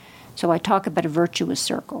 So I talk about a virtuous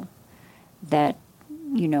circle, that,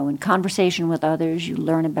 in conversation with others, you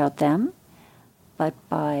learn about them, but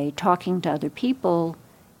by talking to other people,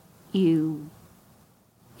 you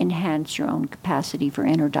enhance your own capacity for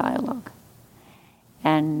inner dialogue.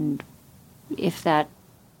 And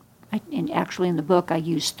actually in the book I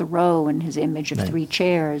use Thoreau and his image of three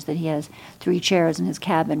chairs, that he has 3 chairs in his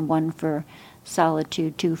cabin, 1 for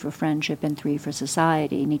solitude, 2 for friendship, and 3 for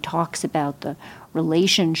society. And he talks about the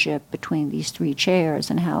relationship between these 3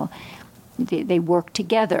 chairs and how they work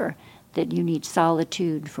together, that you need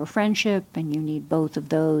solitude for friendship, and you need both of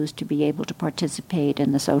those to be able to participate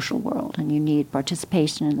in the social world. And you need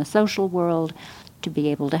participation in the social world to be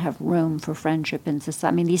able to have room for friendship in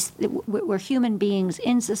society. I mean, we're human beings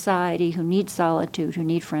in society who need solitude, who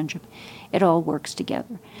need friendship. It all works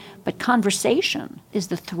together. But conversation is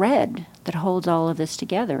the thread that holds all of this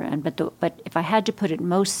together. But if I had to put it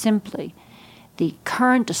most simply, the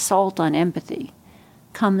current assault on empathy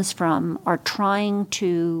comes from our trying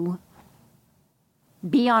to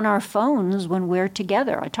be on our phones when we're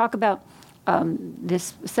together. I talk about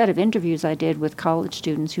this set of interviews I did with college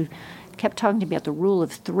students who kept talking to me about the rule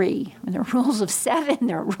of 3. And there are rules of 7,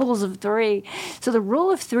 there are rules of 3. So the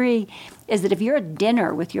rule of 3 is that if you're at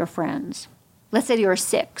dinner with your friends, let's say there are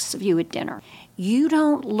 6 of you at dinner, you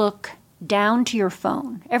don't look down to your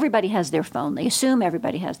phone. Everybody has their phone. They assume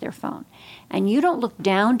everybody has their phone. And you don't look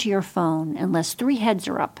down to your phone unless 3 heads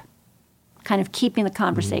are up, kind of keeping the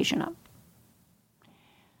conversation up.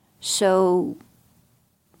 So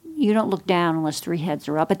you don't look down unless 3 heads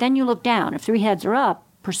are up, but then you look down. If 3 heads are up,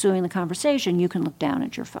 pursuing the conversation, you can look down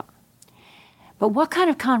at your phone. But what kind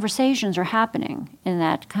of conversations are happening in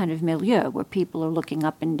that kind of milieu where people are looking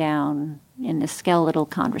up and down in this skeletal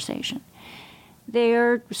conversation?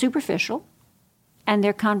 They're superficial, and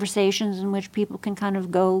they're conversations in which people can kind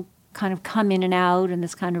of come in and out in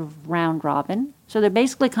this kind of round robin. So they're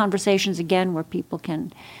basically conversations, again, where people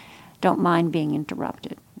don't mind being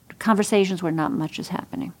interrupted. Conversations where not much is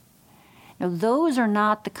happening. Now, those are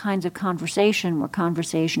not the kinds of conversation where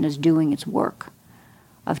conversation is doing its work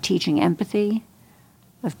of teaching empathy,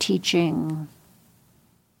 of teaching,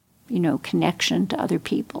 connection to other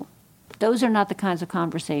people. Those are not the kinds of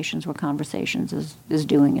conversations where conversations is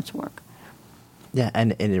doing its work. Yeah,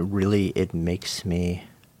 and it makes me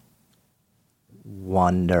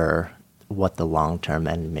wonder what the long-term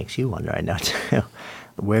end makes you wonder, I know too.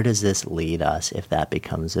 Where does this lead us if that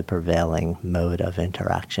becomes a prevailing mode of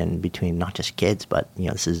interaction between not just kids, but,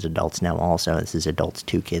 this is adults now also. This is adults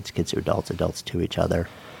to kids, kids to adults to each other.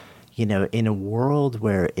 In a world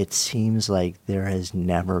where it seems like there has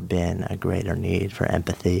never been a greater need for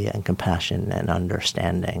empathy and compassion and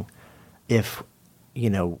understanding, if,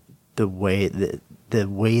 the way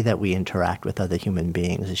that we interact with other human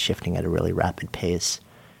beings is shifting at a really rapid pace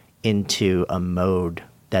into a mode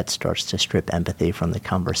that starts to strip empathy from the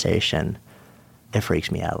conversation, it freaks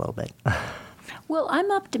me out a little bit. Well, I'm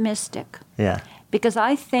optimistic. Yeah. Because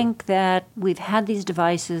I think that we've had these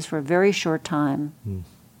devices for a very short time.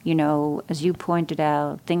 As you pointed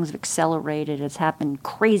out, things have accelerated. It's happened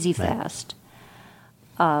crazy fast.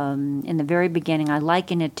 In the very beginning, I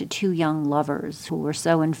liken it to 2 young lovers who were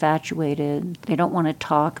so infatuated. They don't want to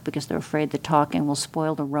talk because they're afraid that talking will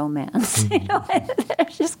spoil the romance. It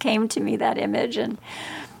just came to me, that image.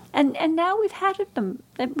 And now we've had them.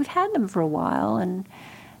 We've had them for a while, and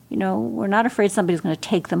we're not afraid somebody's going to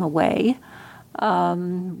take them away.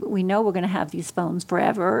 We know we're going to have these phones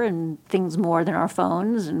forever, and things more than our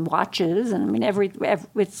phones and watches. And I mean,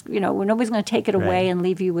 it's nobody's going to take it away and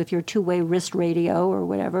leave you with your 2-way wrist radio or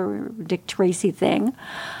whatever Dick Tracy thing.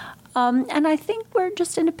 And I think we're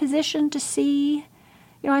just in a position to see.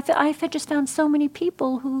 I've just found so many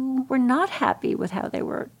people who were not happy with how they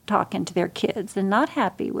were talking to their kids, and not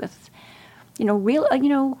happy with,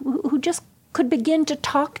 who just could begin to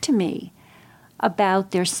talk to me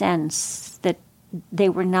about their sense that they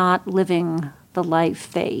were not living the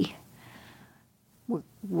life they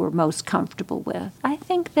were most comfortable with. I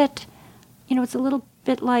think that, it's a little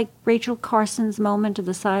bit like Rachel Carson's moment of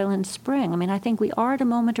the Silent Spring. I mean, I think we are at a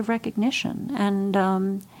moment of recognition, and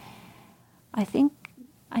I think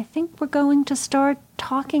we're going to start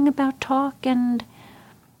talking about talk, and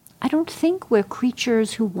I don't think we're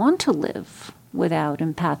creatures who want to live without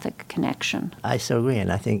empathic connection. I so agree,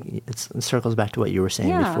 and I think it circles back to what you were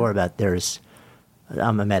saying before about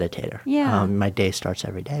I'm a meditator. Yeah. My day starts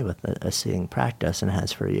every day with a sitting practice, and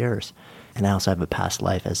has for years. And I also have a past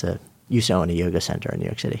life used to own a yoga center in New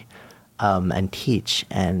York City, and teach.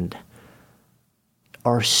 And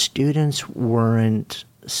our students weren't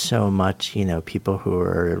so much, people who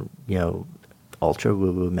are, ultra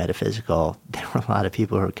woo-woo metaphysical. There were a lot of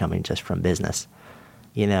people who were coming just from business,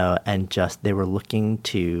 and they were looking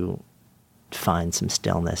to find some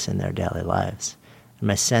stillness in their daily lives. And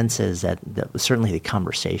my sense is that certainly the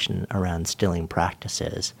conversation around stilling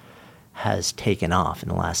practices has taken off in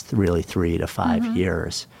the last really 3 to 5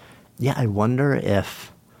 years. Yeah, I wonder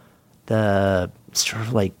if the sort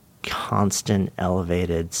of like constant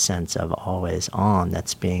elevated sense of always on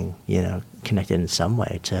that's being, connected in some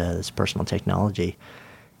way to this personal technology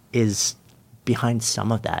is behind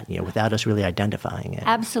some of that, without us really identifying it.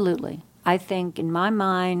 Absolutely. I think in my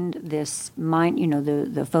mind,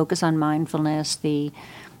 the focus on mindfulness, the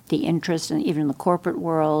interest in even the corporate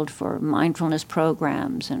world for mindfulness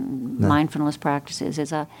programs and mindfulness practices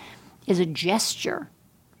is a gesture.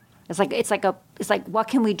 It's like what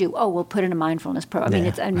can we do? Oh, we'll put in a mindfulness program.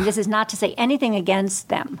 This is not to say anything against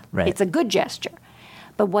them. Right. It's a good gesture.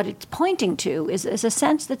 But what it's pointing to is a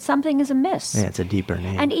sense that something is amiss. Yeah, it's a deeper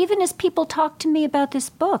need. And even as people talk to me about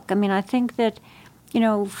this book, I think that,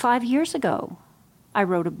 5 years ago, I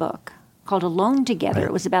wrote a book called Alone Together. Right.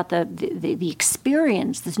 It was about the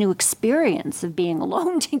experience, this new experience of being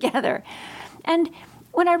alone together. And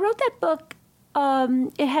when I wrote that book,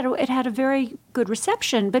 it had a very good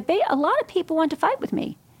reception, but a lot of people wanted to fight with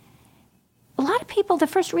me. A lot of people, the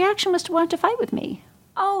first reaction was to want to fight with me.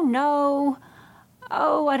 Oh, no.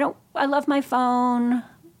 Oh, I love my phone.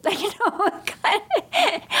 The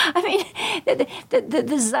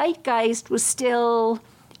zeitgeist was still,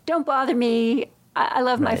 don't bother me, I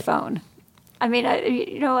love my phone.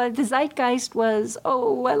 The zeitgeist was,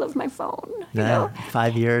 oh, I love my phone.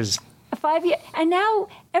 5 years. 5 years. And now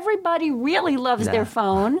everybody really loves their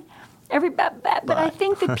phone. But I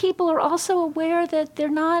think that people are also aware that they're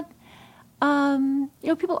not,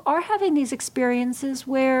 people are having these experiences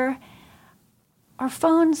where our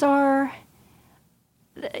phones are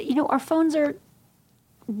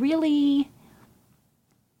really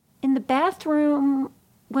in the bathroom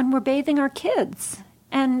when we're bathing our kids,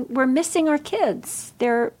 and we're missing our kids.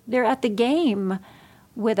 They're at the game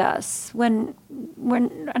with us and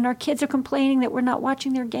our kids are complaining that we're not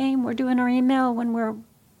watching their game. We're doing our email when we're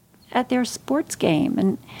at their sports game.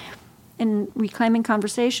 And in Reclaiming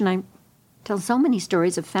Conversation, I tell so many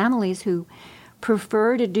stories of families who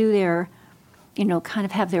prefer to do their, kind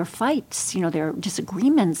of have their fights, their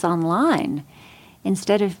disagreements online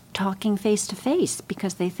instead of talking face to face,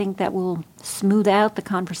 because they think that will smooth out the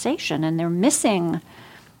conversation, and they're missing,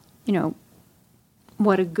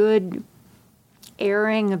 what a good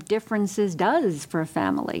airing of differences does for a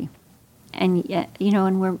family. And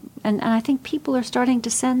and I think people are starting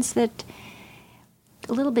to sense that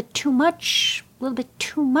a little bit too much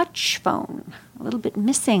phone, a little bit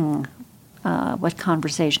missing what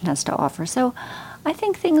conversation has to offer. So I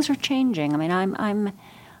think things are changing.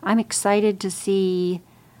 I'm excited to see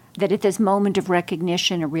that at this moment of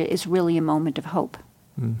recognition is really a moment of hope.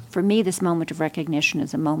 For me, this moment of recognition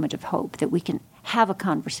is a moment of hope that we can have a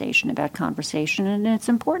conversation about conversation and its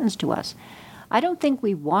importance to us. I don't think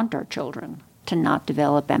we want our children to not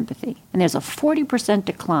develop empathy. And there's a 40%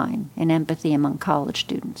 decline in empathy among college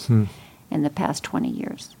students in the past 20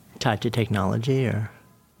 years. Tied to technology, or?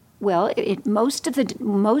 Well, most of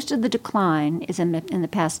the decline is in the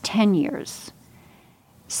past 10 years.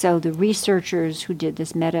 So the researchers who did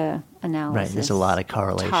this meta-analysis... Right, there's a lot of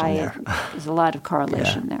correlation there. There's a lot of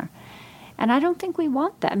correlation there. And I don't think we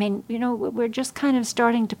want that. We're just kind of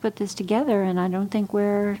starting to put this together, and I don't think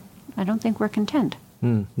we're content.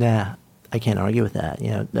 Yeah, I can't argue with that.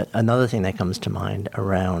 Another thing that comes to mind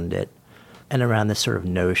around it, and around this sort of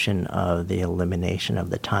notion of the elimination of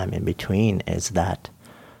the time in between, is that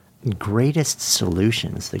greatest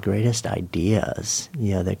solutions, the greatest ideas,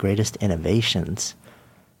 the greatest innovations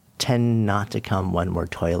tend not to come when we're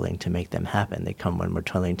toiling to make them happen. They come when we're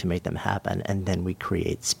toiling to make them happen, and then we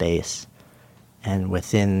create space. And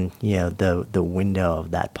within, the window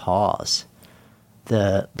of that pause,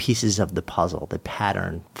 the pieces of the puzzle, the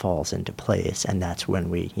pattern falls into place, and that's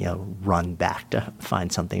when we, run back to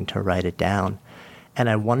find something to write it down.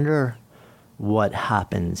 And I wonder what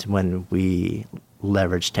happens when we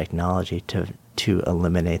leverage technology to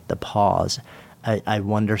eliminate the pause. I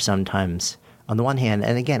wonder sometimes, on the one hand,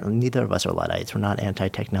 and again, neither of us are Luddites. We're not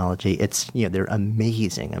anti-technology. It's, they're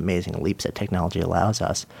amazing, amazing leaps that technology allows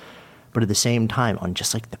us. But at the same time, on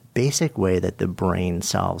just like the basic way that the brain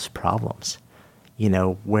solves problems,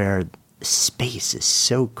 where space is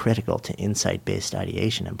so critical to insight-based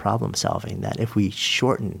ideation and problem solving that if we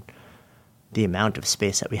shorten the amount of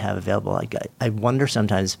space that we have available, I wonder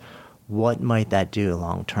sometimes what might that do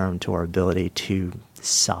long-term to our ability to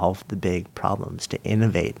solve the big problems, to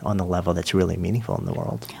innovate on the level that's really meaningful in the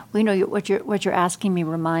world. Well, what you're asking me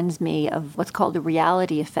reminds me of what's called the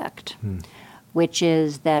reality effect, which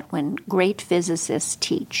is that when great physicists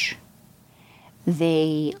teach,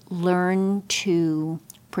 they learn to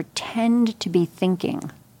pretend to be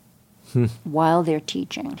thinking while they're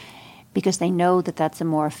teaching, because they know that that's a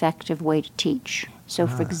more effective way to teach. So,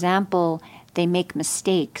 for example, they make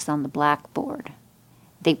mistakes on the blackboard.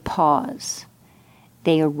 They pause.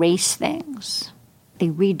 They erase things. They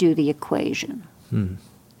redo the equation.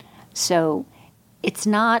 So it's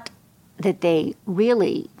not that they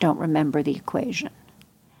really don't remember the equation,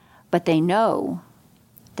 but they know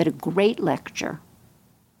that a great lecture,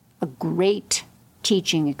 a great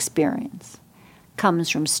teaching experience, comes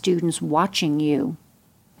from students watching you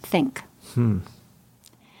think.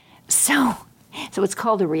 So it's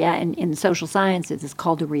called in social sciences, it's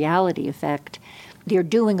called the reality effect. They're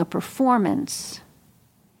doing a performance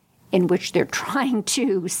in which they're trying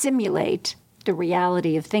to simulate the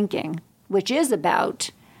reality of thinking, which is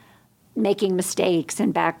about making mistakes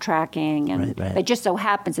and backtracking. And right. It just so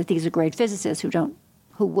happens that these are great physicists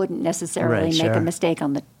who wouldn't necessarily make a mistake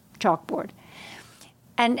on the chalkboard.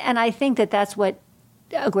 And I think that that's what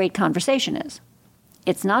a great conversation is.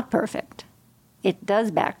 It's not perfect. It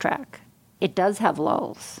does backtrack. It does have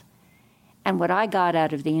lulls. And what I got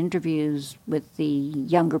out of the interviews with the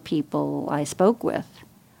younger people I spoke with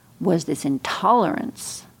was this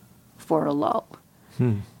intolerance for a lull.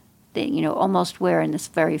 Almost where in this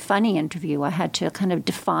very funny interview I had to kind of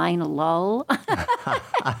define a lull.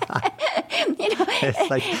 It's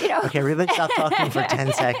like, okay, everybody stop talking for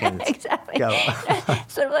 10 seconds. Exactly. Go.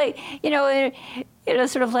 Sort of like,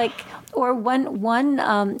 sort of like, or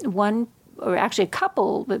one, or actually a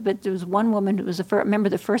couple, but there was one woman who was I remember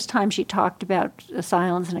the first time she talked about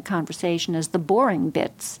silence in a conversation as the boring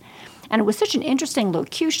bits. And it was such an interesting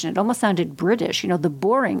locution. It almost sounded British, the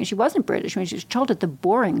boring. She wasn't British. She told it the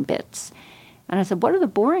boring bits. And I said, what are the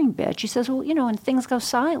boring bits? She says, well, when things go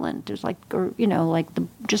silent, there's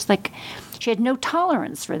she had no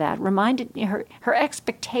tolerance for that. Reminded her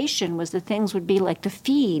expectation was that things would be like the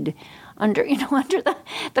feed under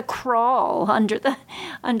the crawl, under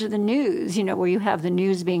the news, where you have the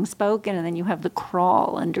news being spoken and then you have the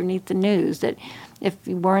crawl underneath the news, that if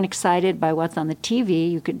you weren't excited by what's on the TV,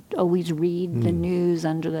 you could always read the news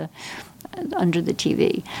under the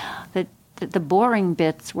TV. That the boring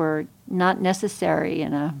bits were not necessary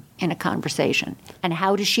in a conversation. And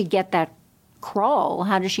how does she get that crawl?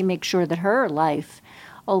 How does she make sure that her life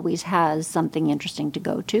always has something interesting to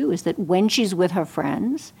go to? Is that when she's with her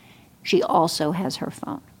friends, she also has her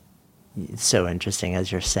phone. It's so interesting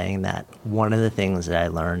as you're saying that. One of the things that I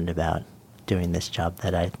learned about doing this job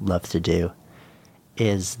that I love to do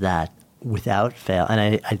is that without fail,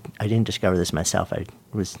 and I didn't discover this myself. I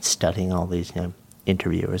was studying all these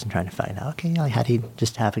interviewers and trying to find out, okay, how do you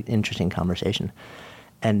just have an interesting conversation?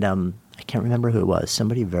 And I can't remember who it was.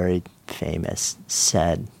 Somebody very famous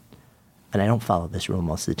said, and I don't follow this rule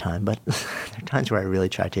most of the time, but there are times where I really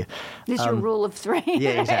try to. This is your rule of three.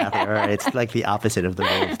 Yeah, exactly. Right. It's like the opposite of the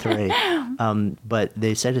rule of three. But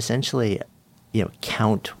they said essentially,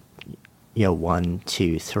 count, 1,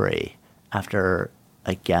 2, 3 after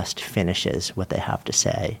a guest finishes what they have to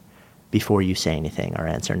say before you say anything or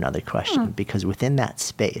answer another question. Because within that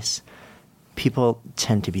space, people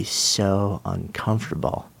tend to be so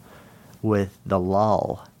uncomfortable with the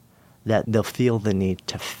lull that they'll feel the need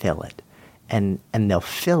to fill it. And they'll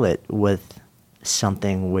fill it with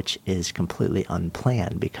something which is completely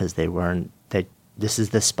unplanned because this is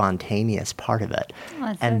the spontaneous part of it. Oh,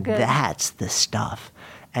 that's and so good. That's the stuff.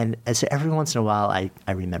 And so every once in a while,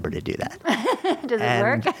 I remember to do that. Does it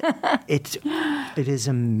work? It is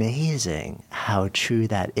amazing how true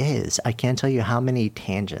that is. I can't tell you how many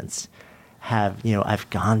tangents I've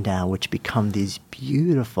gone down which become these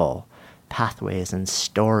beautiful pathways and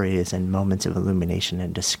stories and moments of illumination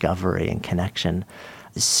and discovery and connection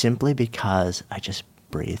simply because I just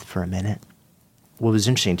breathed for a minute. What was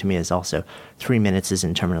interesting to me is also 3 minutes is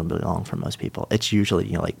interminably long for most people. It's usually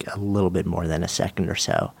like a little bit more than a second or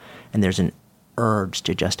so. And there's an urge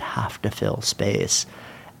to just have to fill space.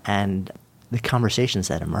 And the conversations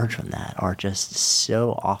that emerge from that are just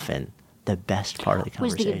so often the best part of the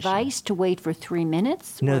Was conversation. the advice to wait for 3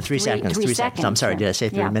 minutes? No, or 3 seconds. 3 seconds. I'm sorry. Did I say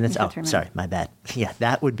 3 minutes? you said Oh, 3 minutes. sorry. My bad. Yeah,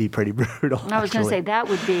 that would be pretty brutal. I was going to say that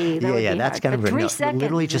would be. That's kind of but 3 no, seconds.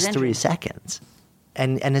 literally is just 3 interesting. seconds.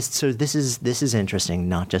 And so this is interesting,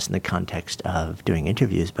 not just in the context of doing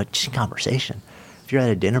interviews, but just in conversation. If you're at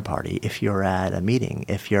a dinner party, if you're at a meeting,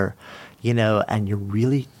 if you're, and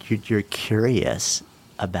you're curious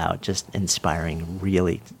about just inspiring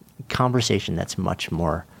really conversation that's much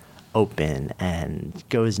more open and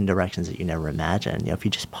goes in directions that you never imagined. If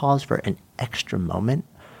you just pause for an extra moment,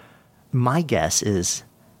 my guess is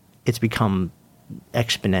it's become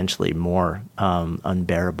exponentially more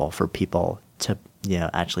unbearable for people to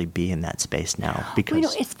actually be in that space now.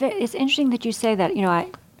 Because it's interesting that you say that.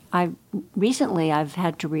 I recently I've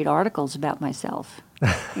had to read articles about myself.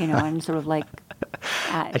 And sort of like.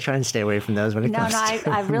 I try and stay away from those when it comes to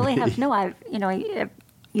I really have. No,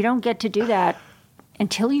 you don't get to do that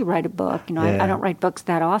until you write a book. I don't write books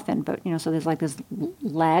that often, but so there's like this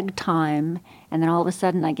lag time, and then all of a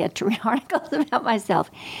sudden I get to read articles about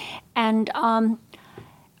myself, and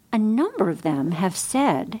a number of them have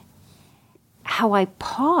said how I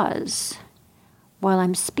pause while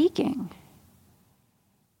I'm speaking,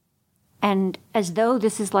 and as though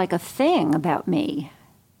this is like a thing about me,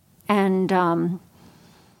 and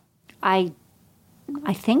I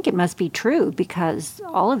think it must be true because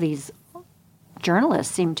all of these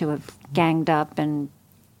journalists seem to have ganged up and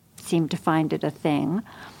seem to find it a thing.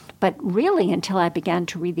 But really, until I began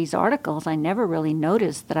to read these articles, I never really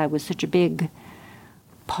noticed that I was such a big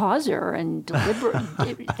pauser and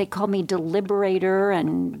deliberate. They call me deliberator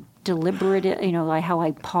and deliberate, like how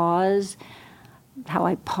I pause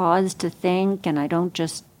to think, and I don't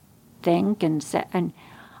just think and say, and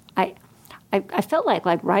I felt like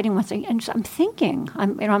writing one thing, and I'm thinking.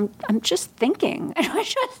 I'm just thinking. And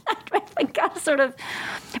I got sort of,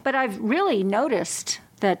 but I've really noticed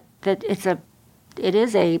that it's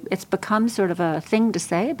become sort of a thing to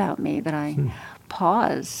say about me that I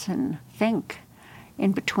pause and think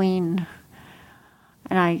in between,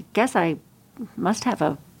 and I guess I must have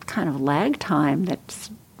a kind of lag time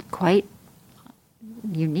that's quite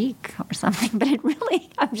unique or something, but it really,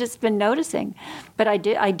 I've just been noticing. But I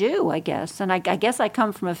do, I guess. And I guess I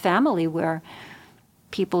come from a family where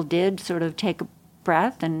people did sort of take a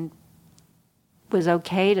breath and was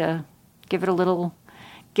okay to give it a little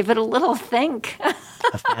think.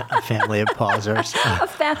 a family of pausers.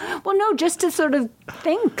 Well, no, just to sort of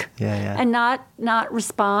think. Yeah. And not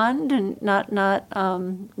respond and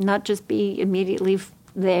not just be immediately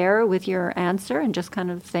there with your answer and just kind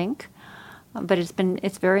of think. But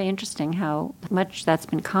it's very interesting how much that's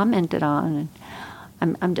been commented on,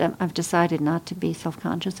 and I've decided not to be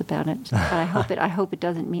self-conscious about it. But I hope it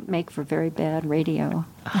doesn't make for very bad radio.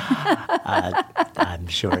 I'm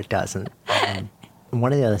sure it doesn't.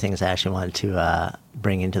 One of the other things I actually wanted to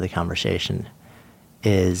bring into the conversation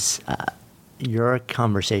is your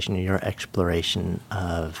conversation and your exploration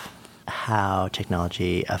of how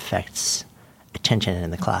technology affects attention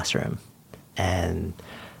in the classroom, and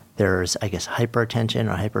there's, I guess, hyper-attention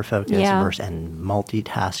or hyper-focus and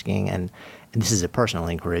multitasking. And this is a personal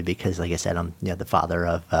inquiry because, like I said, I'm the father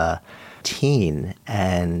of a teen.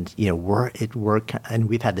 And, we're at work, and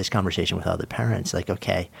we've had this conversation with other parents. Like,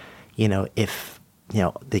 okay, if,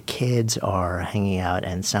 the kids are hanging out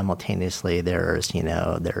and simultaneously there's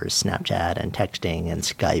Snapchat and texting and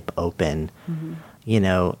Skype open,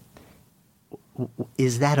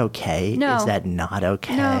 is that okay? No. Is that not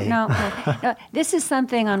okay? No. This is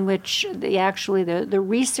something on which the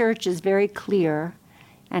research is very clear,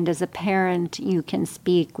 and as a parent, you can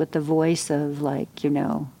speak with the voice of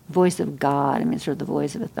voice of God. Sort of the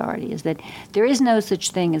voice of authority is that there is no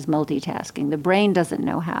such thing as multitasking. The brain doesn't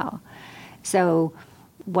know how. So,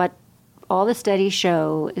 what all the studies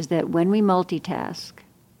show is that when we multitask,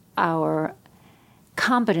 our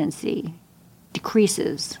competency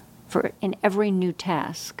decreases in every new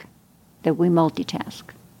task that we multitask.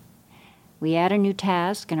 We add a new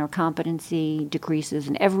task and our competency decreases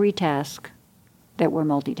in every task that we're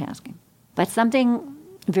multitasking. But something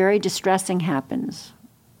very distressing happens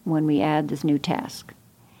when we add this new task,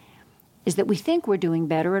 is that we think we're doing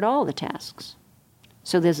better at all the tasks.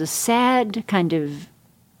 So there's a sad kind of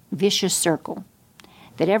vicious circle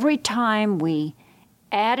that every time we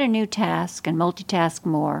add a new task and multitask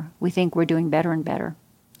more, we think we're doing better and better,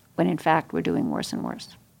 when in fact we're doing worse and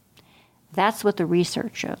worse. That's what the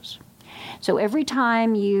research shows. So every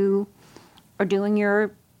time you are doing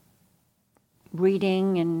your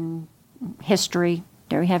reading and history,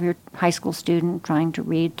 there you have your high school student trying to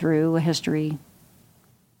read through a history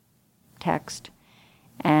text,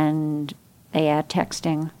 and they add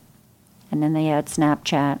texting, and then they add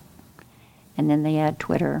Snapchat, and then they add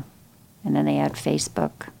Twitter, and then they add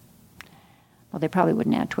Facebook. Well, they probably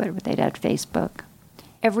wouldn't add Twitter, but they'd add Facebook.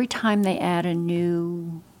 Every time they add a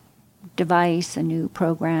new device, a new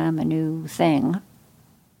program, a new thing,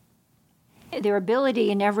 their ability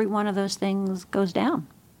in every one of those things goes down.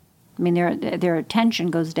 I mean, their attention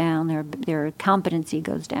goes down, their competency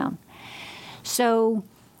goes down. So,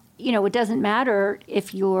 it doesn't matter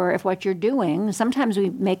if what you're doing. Sometimes we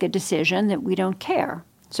make a decision that we don't care.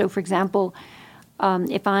 So, for example,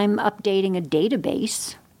 if I'm updating a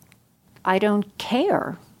database, I don't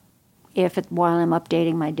care if while I'm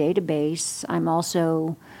updating my database, I'm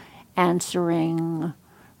also answering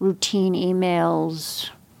routine emails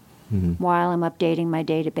while I'm updating my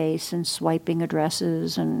database and swiping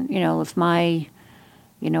addresses. And,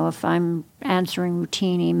 if I'm answering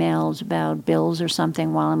routine emails about bills or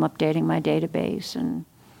something while I'm updating my database, and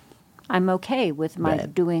I'm okay with my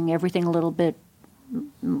doing everything a little bit,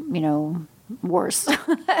 worse.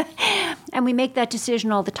 And we make that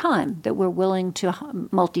decision all the time, that we're willing to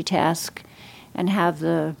multitask and have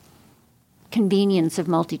the convenience of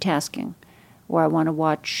multitasking, where I want to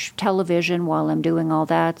watch television while I'm doing all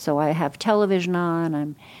that. So I have television on,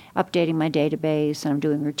 I'm updating my database, and I'm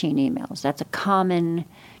doing routine emails. That's a common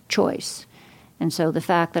choice. And so the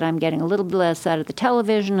fact that I'm getting a little bit less out of the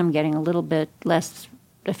television, I'm getting a little bit less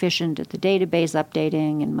efficient at the database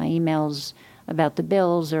updating, and my emails about the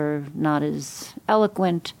bills are not as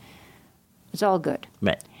eloquent, it's all good.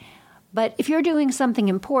 Right. But if you're doing something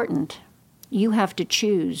important, you have to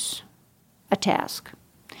choose a task.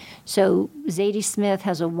 So Zadie Smith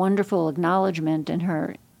has a wonderful acknowledgement in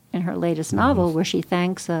her latest novel where she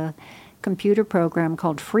thanks a computer program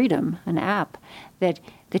called Freedom, an app that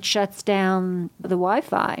shuts down the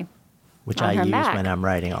Wi-Fi. Which I use Mac. when I'm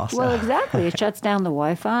writing also. Well, exactly. It shuts down the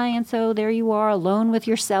Wi-Fi, and so there you are alone with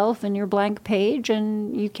yourself and your blank page,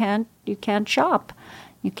 and you can't shop.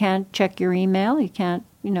 You can't check your email. You can't,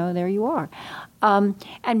 there you are.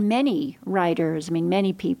 And many writers,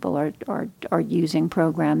 many people are using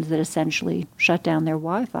programs that essentially shut down their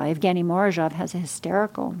Wi-Fi. Evgeny Morozov has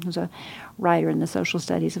who's a writer in the social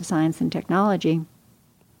studies of science and technology.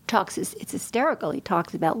 It's hysterical. He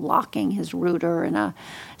talks about locking his router in a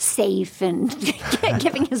safe and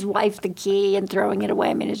giving his wife the key and throwing it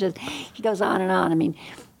away. He goes on and on.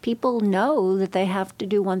 People know that they have to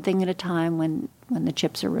do one thing at a time when the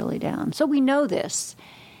chips are really down. So we know this.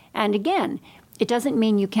 And again, it doesn't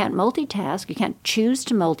mean you can't multitask. You can't choose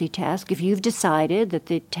to multitask if you've decided that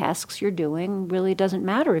the tasks you're doing really doesn't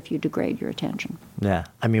matter if you degrade your attention. Yeah.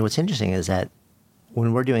 What's interesting is that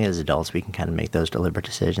when we're doing it as adults, we can kind of make those deliberate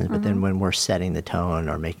decisions. But then when we're setting the tone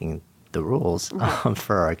or making the rules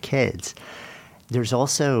for our kids, there's a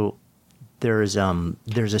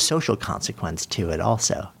social consequence to it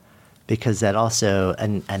also, because that also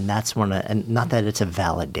and that's and not that it's a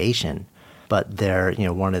validation, but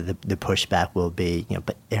one of the pushback will be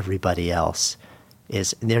but everybody else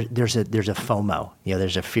is there's a FOMO,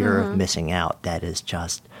 there's a fear of missing out that is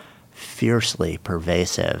just fiercely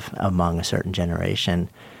pervasive among a certain generation.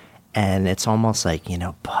 And it's almost like,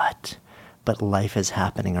 but life is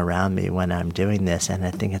happening around me when I'm doing this. And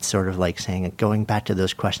I think it's sort of like saying, going back to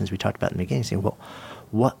those questions we talked about in the beginning, saying, well,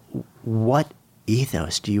 what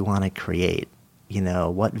ethos do you want to create?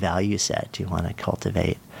 What value set do you want to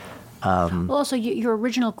cultivate? Well, also, your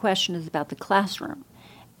original question is about the classroom.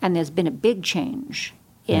 And there's been a big change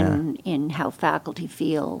in how faculty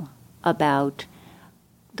feel about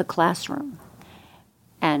the classroom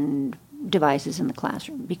and devices in the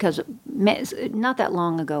classroom, because not that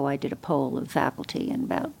long ago I did a poll of faculty and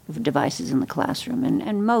about devices in the classroom,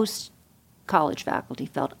 and most college faculty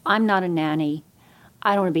felt, I'm not a nanny,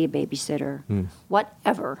 I don't want to be a babysitter,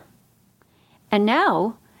 whatever. And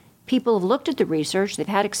now people have looked at the research, they've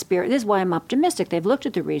had experience, this is why I'm optimistic, they've looked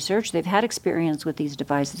at the research, they've had experience with these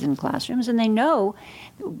devices in classrooms, and they know,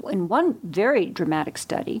 in one very dramatic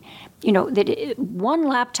study, that one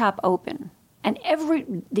laptop open, and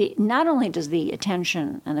not only does the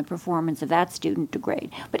attention and the performance of that student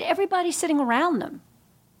degrade, but everybody sitting around them,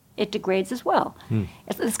 it degrades as well.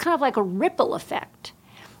 It's kind of like a ripple effect.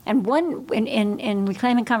 And in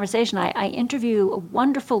Reclaiming Conversation, I interview a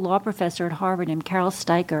wonderful law professor at Harvard named Carol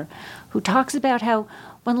Steiker, who talks about how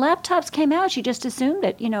when laptops came out, she just assumed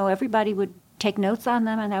that, everybody would take notes on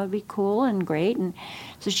them and that would be cool and great. And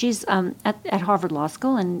so she's at Harvard Law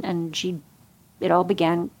School, and it all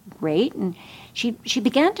began great. And she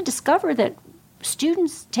began to discover that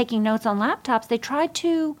students taking notes on laptops, they tried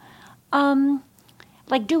to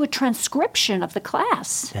do a transcription of the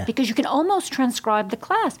class, because you can almost transcribe the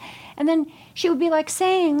class. And then she would be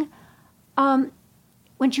saying,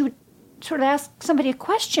 when she would sort of ask somebody a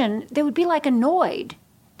question, they would be like annoyed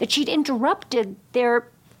that she'd interrupted their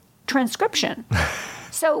transcription.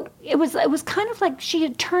 So it was kind of like she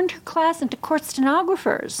had turned her class into court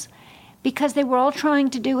stenographers because they were all trying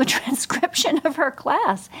to do a transcription of her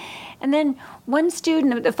class. And then one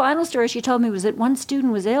student, the final story she told me was that one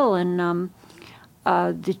student was ill, and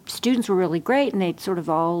the students were really great, and they'd sort of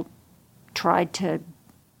all tried to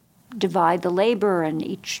divide the labor, and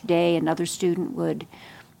each day another student would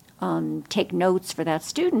take notes for that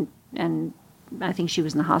student. And I think she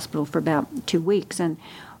was in the hospital for about 2 weeks. And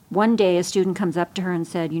one day a student comes up to her and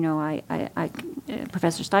said,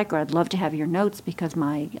 Professor Steiker, I'd love to have your notes because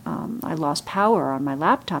I lost power on my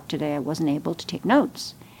laptop today. I wasn't able to take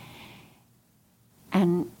notes.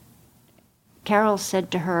 And Carol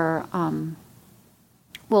said to her,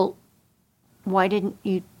 well, why didn't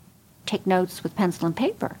you take notes with pencil and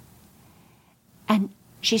paper? And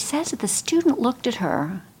she says that the student looked at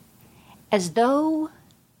her as though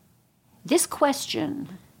this question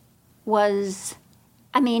was,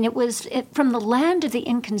 it was from the land of the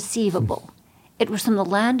inconceivable. It was from the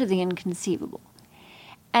land of the inconceivable.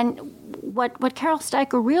 And what Carol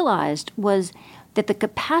Steiker realized was that the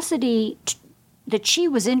capacity that she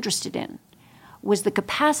was interested in was the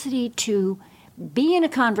capacity to be in a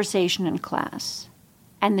conversation in class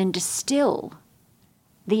and then distill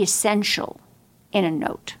the essential in a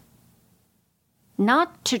note.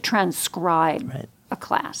 Not to transcribe a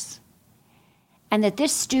class. And that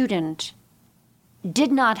this student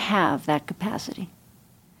did not have that capacity.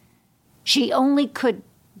 She only could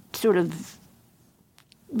sort of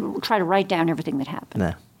try to write down everything that happened.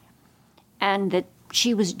 No. And that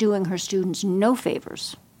she was doing her students no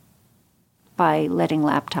favors by letting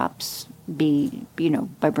laptops be,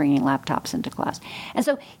 by bringing laptops into class. And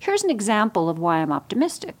so here's an example of why I'm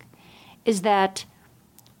optimistic, is that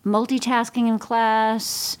multitasking in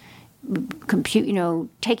class,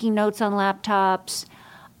 taking notes on laptops,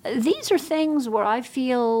 these are things where I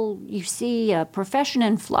feel you see a profession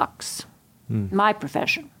in flux, my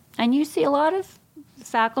profession. And you see a lot of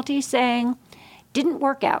faculty saying, didn't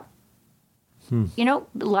work out. A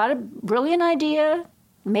lot of brilliant idea,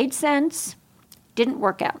 made sense, didn't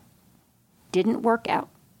work out. Didn't work out.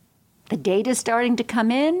 The data's starting to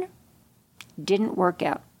come in, didn't work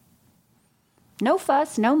out. No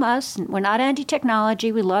fuss, no muss. We're not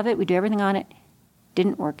anti-technology. We love it. We do everything on it.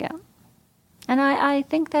 Didn't work out. And I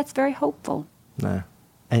think that's very hopeful. No.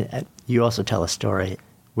 And you also tell a story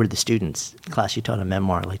where the students, class you taught a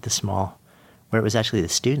memoir like The Small, where it was actually the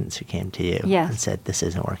students who came to you and said, this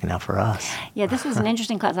isn't working out for us. Yeah, this was an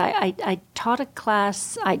interesting class. I taught a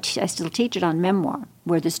class, I still teach it on memoir,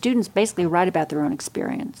 where the students basically write about their own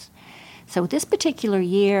experience. So this particular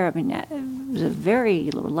year, it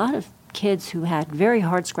was a lot of kids who had very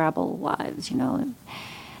hardscrabble lives.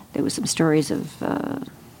 There was some stories of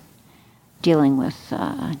dealing with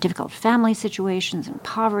difficult family situations and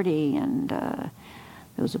poverty, and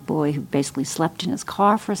there was a boy who basically slept in his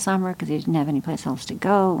car for a summer because he didn't have any place else to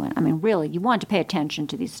go. And really, you want to pay attention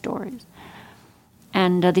to these stories.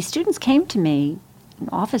 And these students came to me in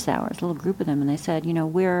office hours, a little group of them, and they said,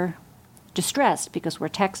 we're distressed because we're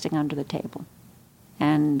texting under the table.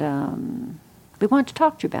 And we want to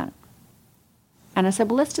talk to you about it. And I said,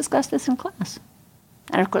 well, let's discuss this in class.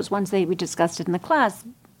 And of course, once we discussed it in the class,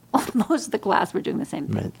 most of the class were doing the same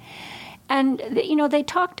thing. Right. And, they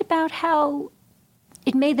talked about how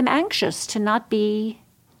it made them anxious to not be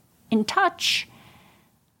in touch,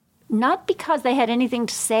 not because they had anything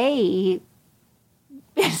to say,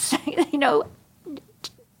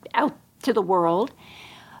 out to the world,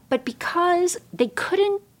 but because they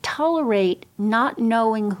couldn't tolerate not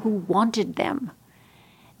knowing who wanted them,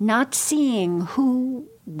 not seeing who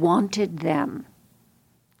wanted them.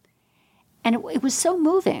 And it was so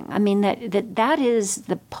moving. That is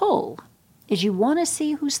the pull, is you want to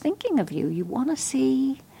see who's thinking of you. You want to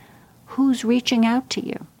see who's reaching out to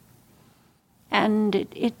you. And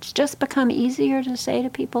it's just become easier to say to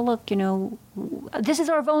people, look, this is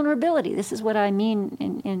our vulnerability. This is what I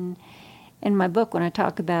mean in my book when I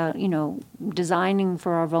talk about, designing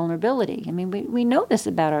for our vulnerability. We know this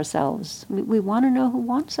about ourselves. We want to know who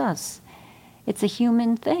wants us. It's a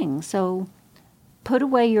human thing. So put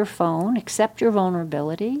away your phone, accept your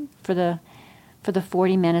vulnerability for the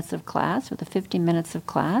 40 minutes of class or the 50 minutes of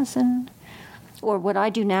class. Or what I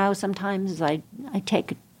do now sometimes is I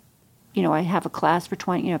take, I have a class for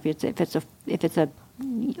 20, often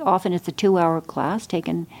it's a 2-hour class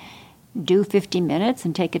taken do 50 minutes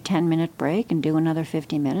and take a 10-minute break and do another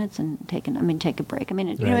 50 minutes and take a break. I mean,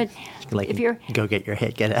 you know, if you're go get your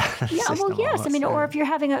hit, get out. Yeah, well, yes. I mean, or if you're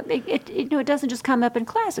having it doesn't just come up in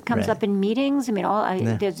class. It comes up in meetings. I mean,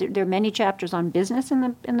 there are many chapters on business in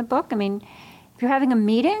the book. I mean, if you're having a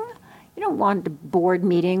meeting, you don't want a board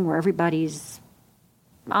meeting where everybody's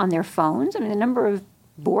on their phones. I mean, the number of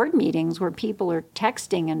board meetings where people are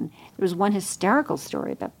texting, and there was one hysterical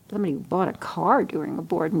story about somebody who bought a car during a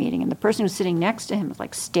board meeting, and the person who was sitting next to him was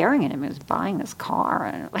like staring at him. He was buying this car,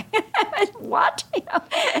 and like, what? You know,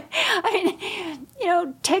 I mean,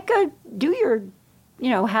 you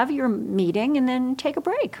know, have your meeting and then take a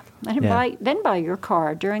break, and buy your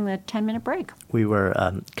car during the 10-minute break. We were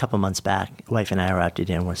a couple months back. Wife and I were out to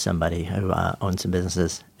dinner with somebody who owns some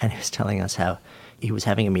businesses, and he was telling us how he was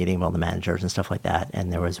having a meeting with all the managers and stuff like that,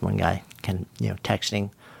 and there was one guy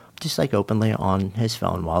texting just like openly on his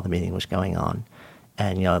phone while the meeting was going on.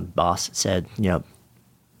 And the boss said,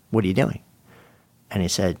 what are you doing? And he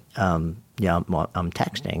said, I'm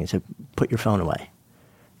texting. He said, put your phone away.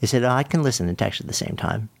 He said, I can listen and text at the same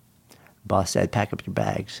time. Boss said, pack up your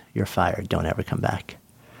bags. You're fired. Don't ever come back.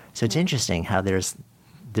 So it's interesting how there's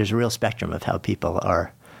a real spectrum of how people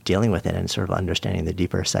are dealing with it and sort of understanding the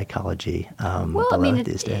deeper psychology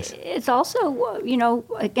these days. It's also,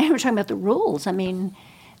 again, we're talking about the rules. I mean,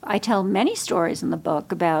 I tell many stories in the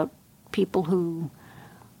book about people who,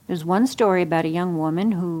 there's one story about a young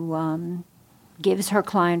woman who gives her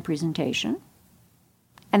client presentation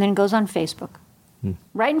and then goes on Facebook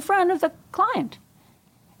right in front of the client.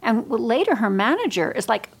 And later her manager is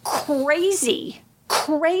like crazy.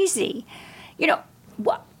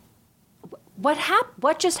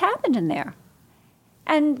 What just happened in there?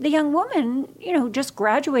 And the young woman, who just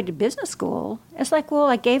graduated business school, is like, well,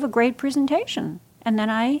 I gave a great presentation. And then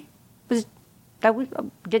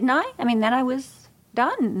didn't I? I mean, then I was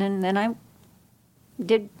done. And then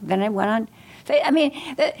I went on. I mean,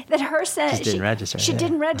 that her sense, she didn't register. She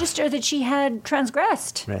didn't register that she had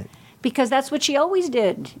transgressed. Right. Because that's what she always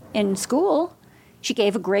did in school. She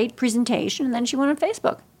gave a great presentation, and then she went on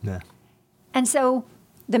Facebook. Yeah. And so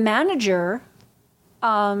the manager,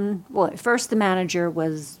 at first the manager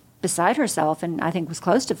was beside herself and I think was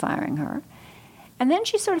close to firing her. And then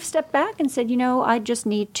she sort of stepped back and said, I just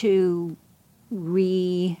need to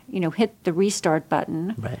hit the restart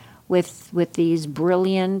button with these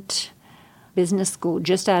brilliant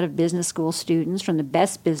just out of business school students from the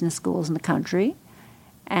best business schools in the country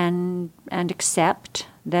and accept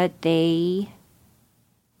that they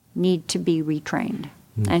need to be retrained.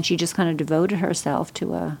 And she just kind of devoted herself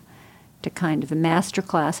to kind of a master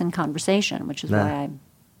class in conversation, which is why I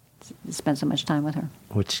spent so much time with her.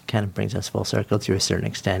 Which kind of brings us full circle to a certain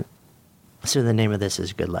extent. So the name of this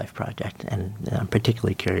is Good Life Project, and I'm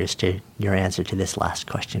particularly curious to your answer to this last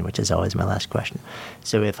question, which is always my last question.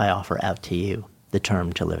 So if I offer out to you the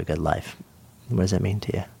term to live a good life, what does that mean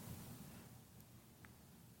to you?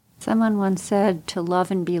 Someone once said to love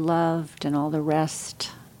and be loved and all the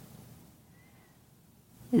rest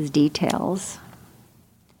is details.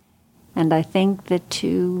 And I think that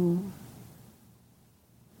to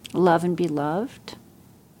love and be loved,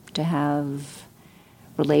 to have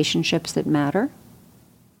relationships that matter,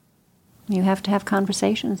 you have to have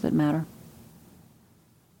conversations that matter.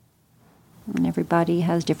 And everybody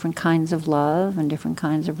has different kinds of love and different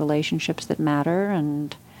kinds of relationships that matter.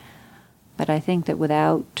 But I think that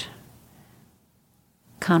without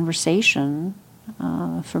conversation,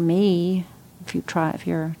 for me, if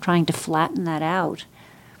you're trying to flatten that out,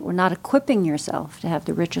 or not equipping yourself to have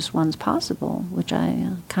the richest ones possible, which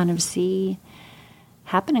I kind of see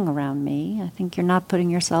happening around me. I think you're not putting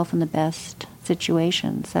yourself in the best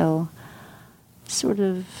situation. So sort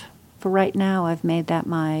of, for right now, I've made that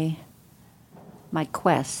my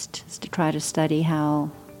quest, is to try to study how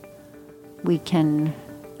we can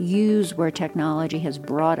use where technology has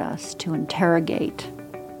brought us to interrogate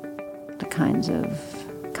the kinds of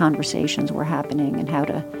conversations we're happening and how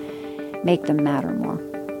to make them matter more.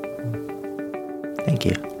 Thank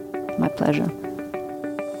you. My pleasure.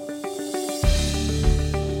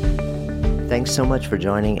 Thanks so much for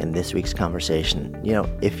joining in this week's conversation.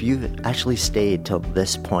 If you've actually stayed till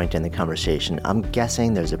this point in the conversation, I'm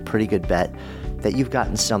guessing there's a pretty good bet that you've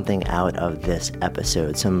gotten something out of this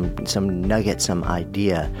episode, some nugget, some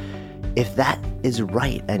idea. If that is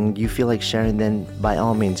right and you feel like sharing, then by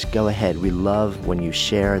all means, go ahead. We love when you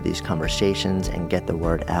share these conversations and get the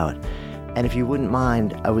word out. And if you wouldn't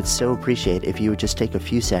mind, I would so appreciate if you would just take a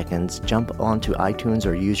few seconds, jump onto iTunes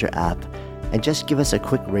or use your app and just give us a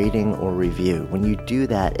quick rating or review. When you do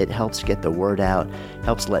that, it helps get the word out,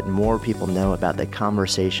 helps let more people know about the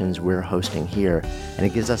conversations we're hosting here, and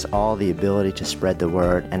it gives us all the ability to spread the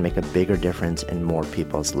word and make a bigger difference in more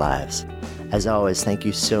people's lives. As always, thank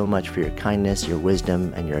you so much for your kindness, your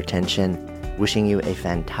wisdom, and your attention. Wishing you a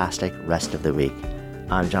fantastic rest of the week.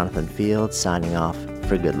 I'm Jonathan Fields, signing off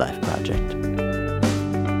for Good Life Project.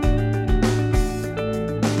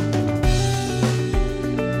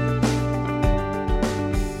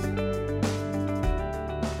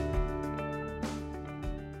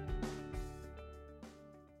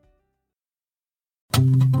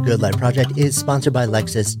 Good Life Project is sponsored by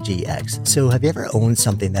Lexus GX. So have you ever owned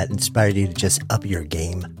something that inspired you to just up your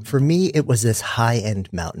game? For me, it was this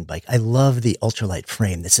high-end mountain bike. I love the ultralight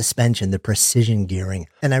frame, the suspension, the precision gearing,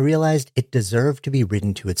 and I realized it deserved to be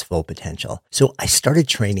ridden to its full potential. So I started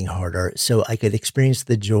training harder so I could experience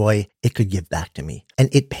the joy it could give back to me. And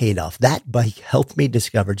it paid off. That bike helped me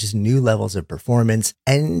discover just new levels of performance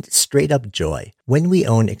and straight up joy. When we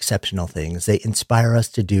own exceptional things, they inspire us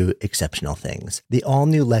to do exceptional things. The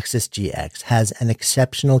all-new Lexus GX has an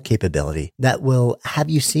exceptional capability that will have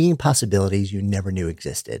you seeing possibilities you never knew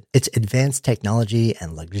existed. Its advanced technology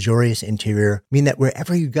and luxurious interior mean that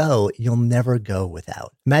wherever you go, you'll never go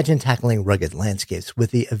without. Imagine tackling rugged landscapes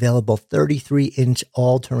with the available 33-inch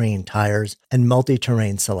all-terrain tires and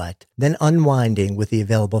multi-terrain select, then unwinding with the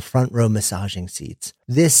available front-row massaging seats.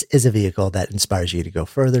 This is a vehicle that inspires you to go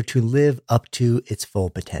further, to live up to its full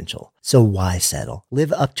potential. So why settle?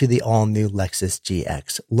 Live up to the all-new Lexus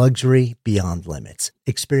GX, luxury beyond limits.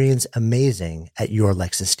 Experience amazing at your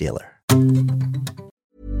Lexus dealer.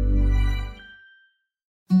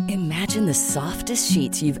 Imagine the softest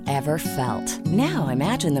sheets you've ever felt. Now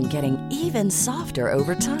imagine them getting even softer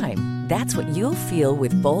over time. That's what you'll feel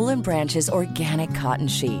with Boll & Branch's organic cotton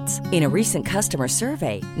sheets. In a recent customer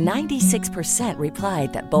survey, 96%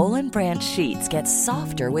 replied that Boll & Branch sheets get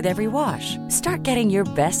softer with every wash. Start getting your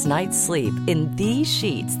best night's sleep in these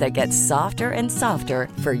sheets that get softer and softer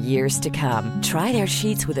for years to come. Try their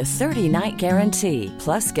sheets with a 30-night guarantee.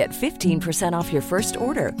 Plus, get 15% off your first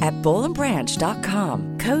order at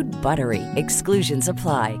bollandbranch.com. Code BUTTERY. Exclusions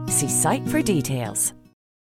apply. See site for details.